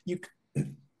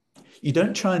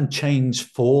and change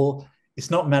for. It's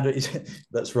not matter.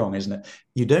 That's wrong, isn't it?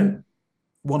 You don't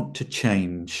want to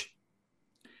change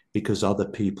because other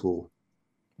people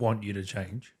want you to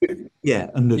change. Yeah,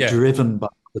 and they're driven by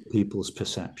other people's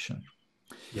perception.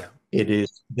 Yeah. It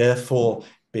is therefore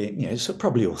being, it's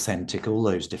probably authentic, all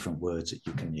those different words that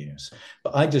you can use.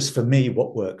 But for me,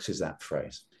 what works is that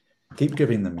phrase. Keep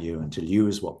giving them you until you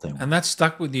is what they want. And that's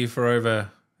stuck with you for over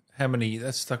how many?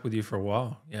 That's stuck with you for a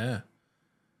while. Yeah.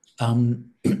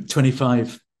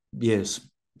 25 years.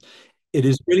 It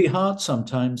is really hard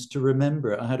sometimes to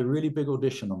remember. I had a really big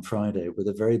audition on Friday with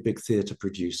a very big theatre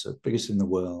producer, biggest in the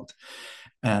world.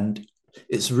 And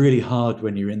it's really hard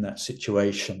when you're in that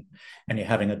situation and you're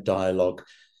having a dialogue.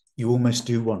 You almost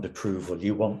do want approval.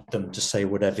 You want them to say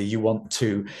whatever. You want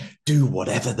to do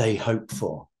whatever they hope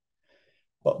for.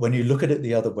 But when you look at it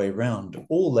the other way around,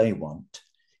 all they want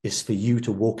is for you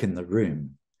to walk in the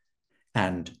room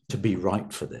and to be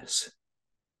right for this.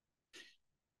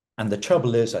 And the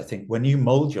trouble is, I think, when you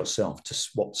mold yourself to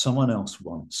what someone else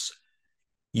wants,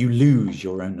 you lose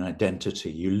your own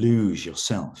identity. You lose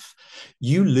yourself.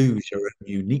 You lose your own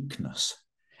uniqueness.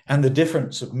 And the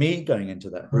difference of me going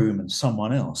into that room and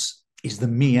someone else is the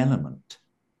me element.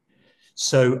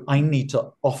 So I need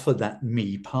to offer that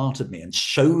me part of me and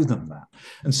show them that.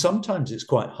 And sometimes it's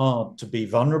quite hard to be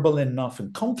vulnerable enough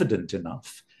and confident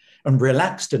enough and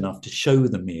relaxed enough to show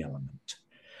the me element.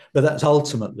 But that's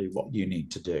ultimately what you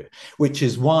need to do, which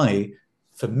is why,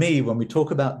 for me, when we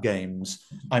talk about games,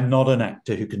 I'm not an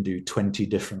actor who can do 20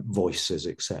 different voices,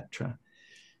 etc.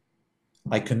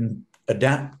 I can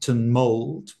adapt and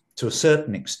mold to a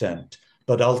certain extent,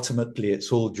 but ultimately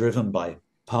it's all driven by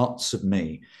parts of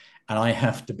me. And I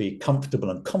have to be comfortable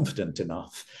and confident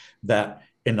enough that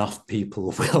enough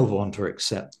people will want to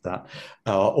accept that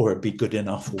or be good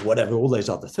enough or whatever, all those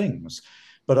other things.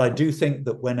 But I do think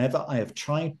that whenever I have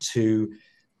tried to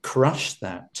crush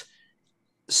that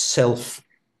self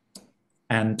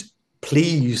and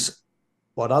please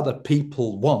what other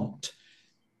people want,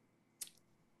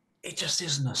 it just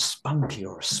isn't as spunky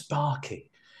or as sparky.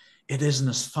 It isn't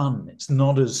as fun. It's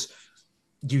not as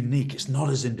unique. It's not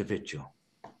as individual.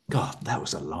 God, that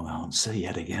was a long answer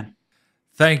yet again.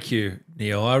 Thank you,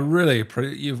 Neil. I really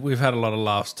we've had a lot of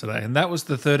laughs today, and that was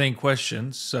the 13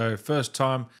 questions. So first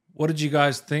time, what did you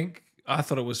guys think? I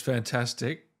thought it was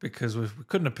fantastic because we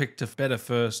couldn't have picked a better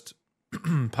first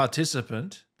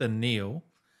participant than Neil.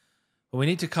 But we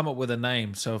need to come up with a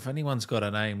name. So if anyone's got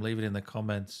a name, leave it in the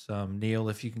comments. Neil,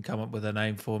 if you can come up with a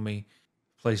name for me,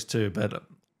 please do. But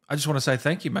I just want to say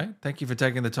thank you, mate. Thank you for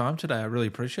taking the time today. I really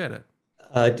appreciate it.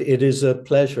 It is a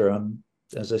pleasure.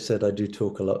 As I said, I do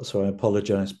talk a lot, so I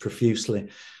apologize profusely.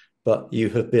 But you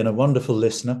have been a wonderful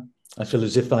listener. I feel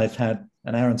as if I've had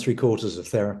an hour and 3/4 of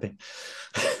therapy.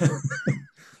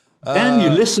 Dan, you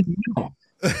listen now.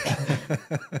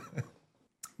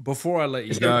 Before I let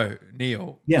you go,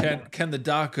 Neil, can the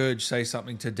Dark Urge say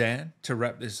something to Dan to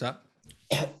wrap this up?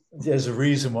 There's a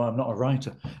reason why I'm not a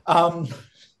writer.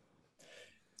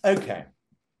 Okay.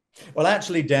 Well,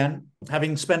 actually, Dan,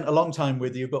 having spent a long time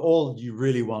with you, but all you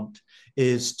really want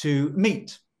is to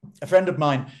meet a friend of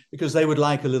mine because they would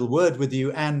like a little word with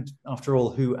you. And after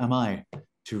all, who am I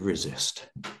to resist?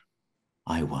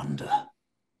 I wonder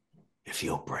if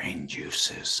your brain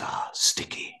juices are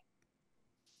sticky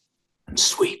and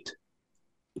sweet.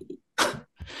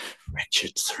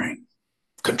 Wretched thing,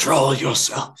 control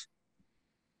yourself.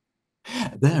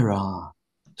 There are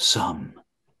some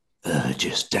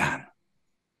urges, Dan,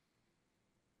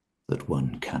 that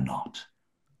one cannot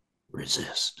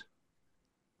resist.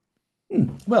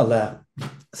 Well,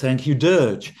 thank you,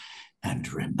 Dirge.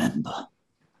 And remember,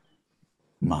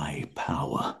 my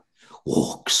power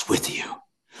walks with you,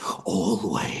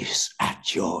 always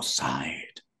at your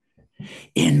side.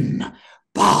 In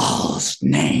Baal's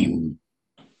name.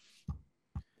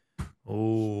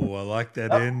 Oh, I like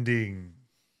that ending.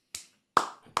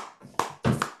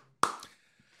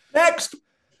 Next.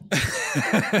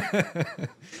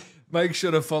 Make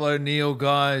sure to follow Neil,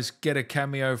 guys. Get a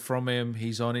cameo from him.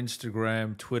 He's on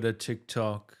Instagram, Twitter,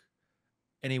 TikTok.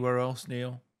 Anywhere else,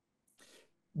 Neil?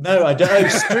 No, I don't.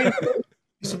 Streamily.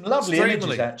 Some lovely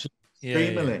images, actually.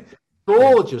 Streamily. Yeah.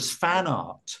 Gorgeous fan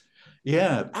art.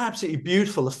 Yeah, absolutely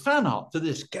beautiful. The fan art for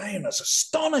this game is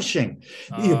astonishing.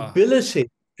 The ability of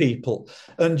people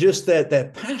and just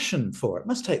their passion for it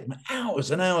must take them hours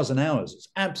and hours and hours. It's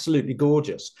absolutely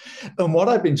gorgeous. And what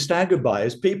I've been staggered by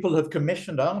is people have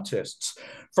commissioned artists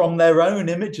from their own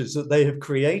images that they have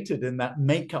created in that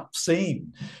makeup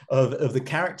scene of the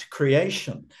character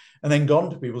creation, and then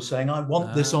gone to people saying, I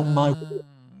want this on my wall.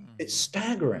 It's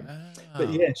staggering.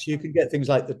 But yes, you can get things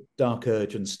like the Dark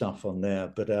Urge and stuff on there,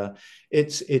 but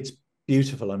it's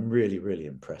beautiful. I'm really, really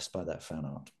impressed by that fan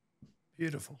art.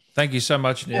 Beautiful. Thank you so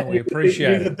much, Neil. We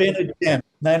appreciate it. You have been a gem.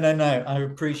 No. I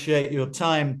appreciate your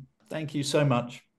time. Thank you so much.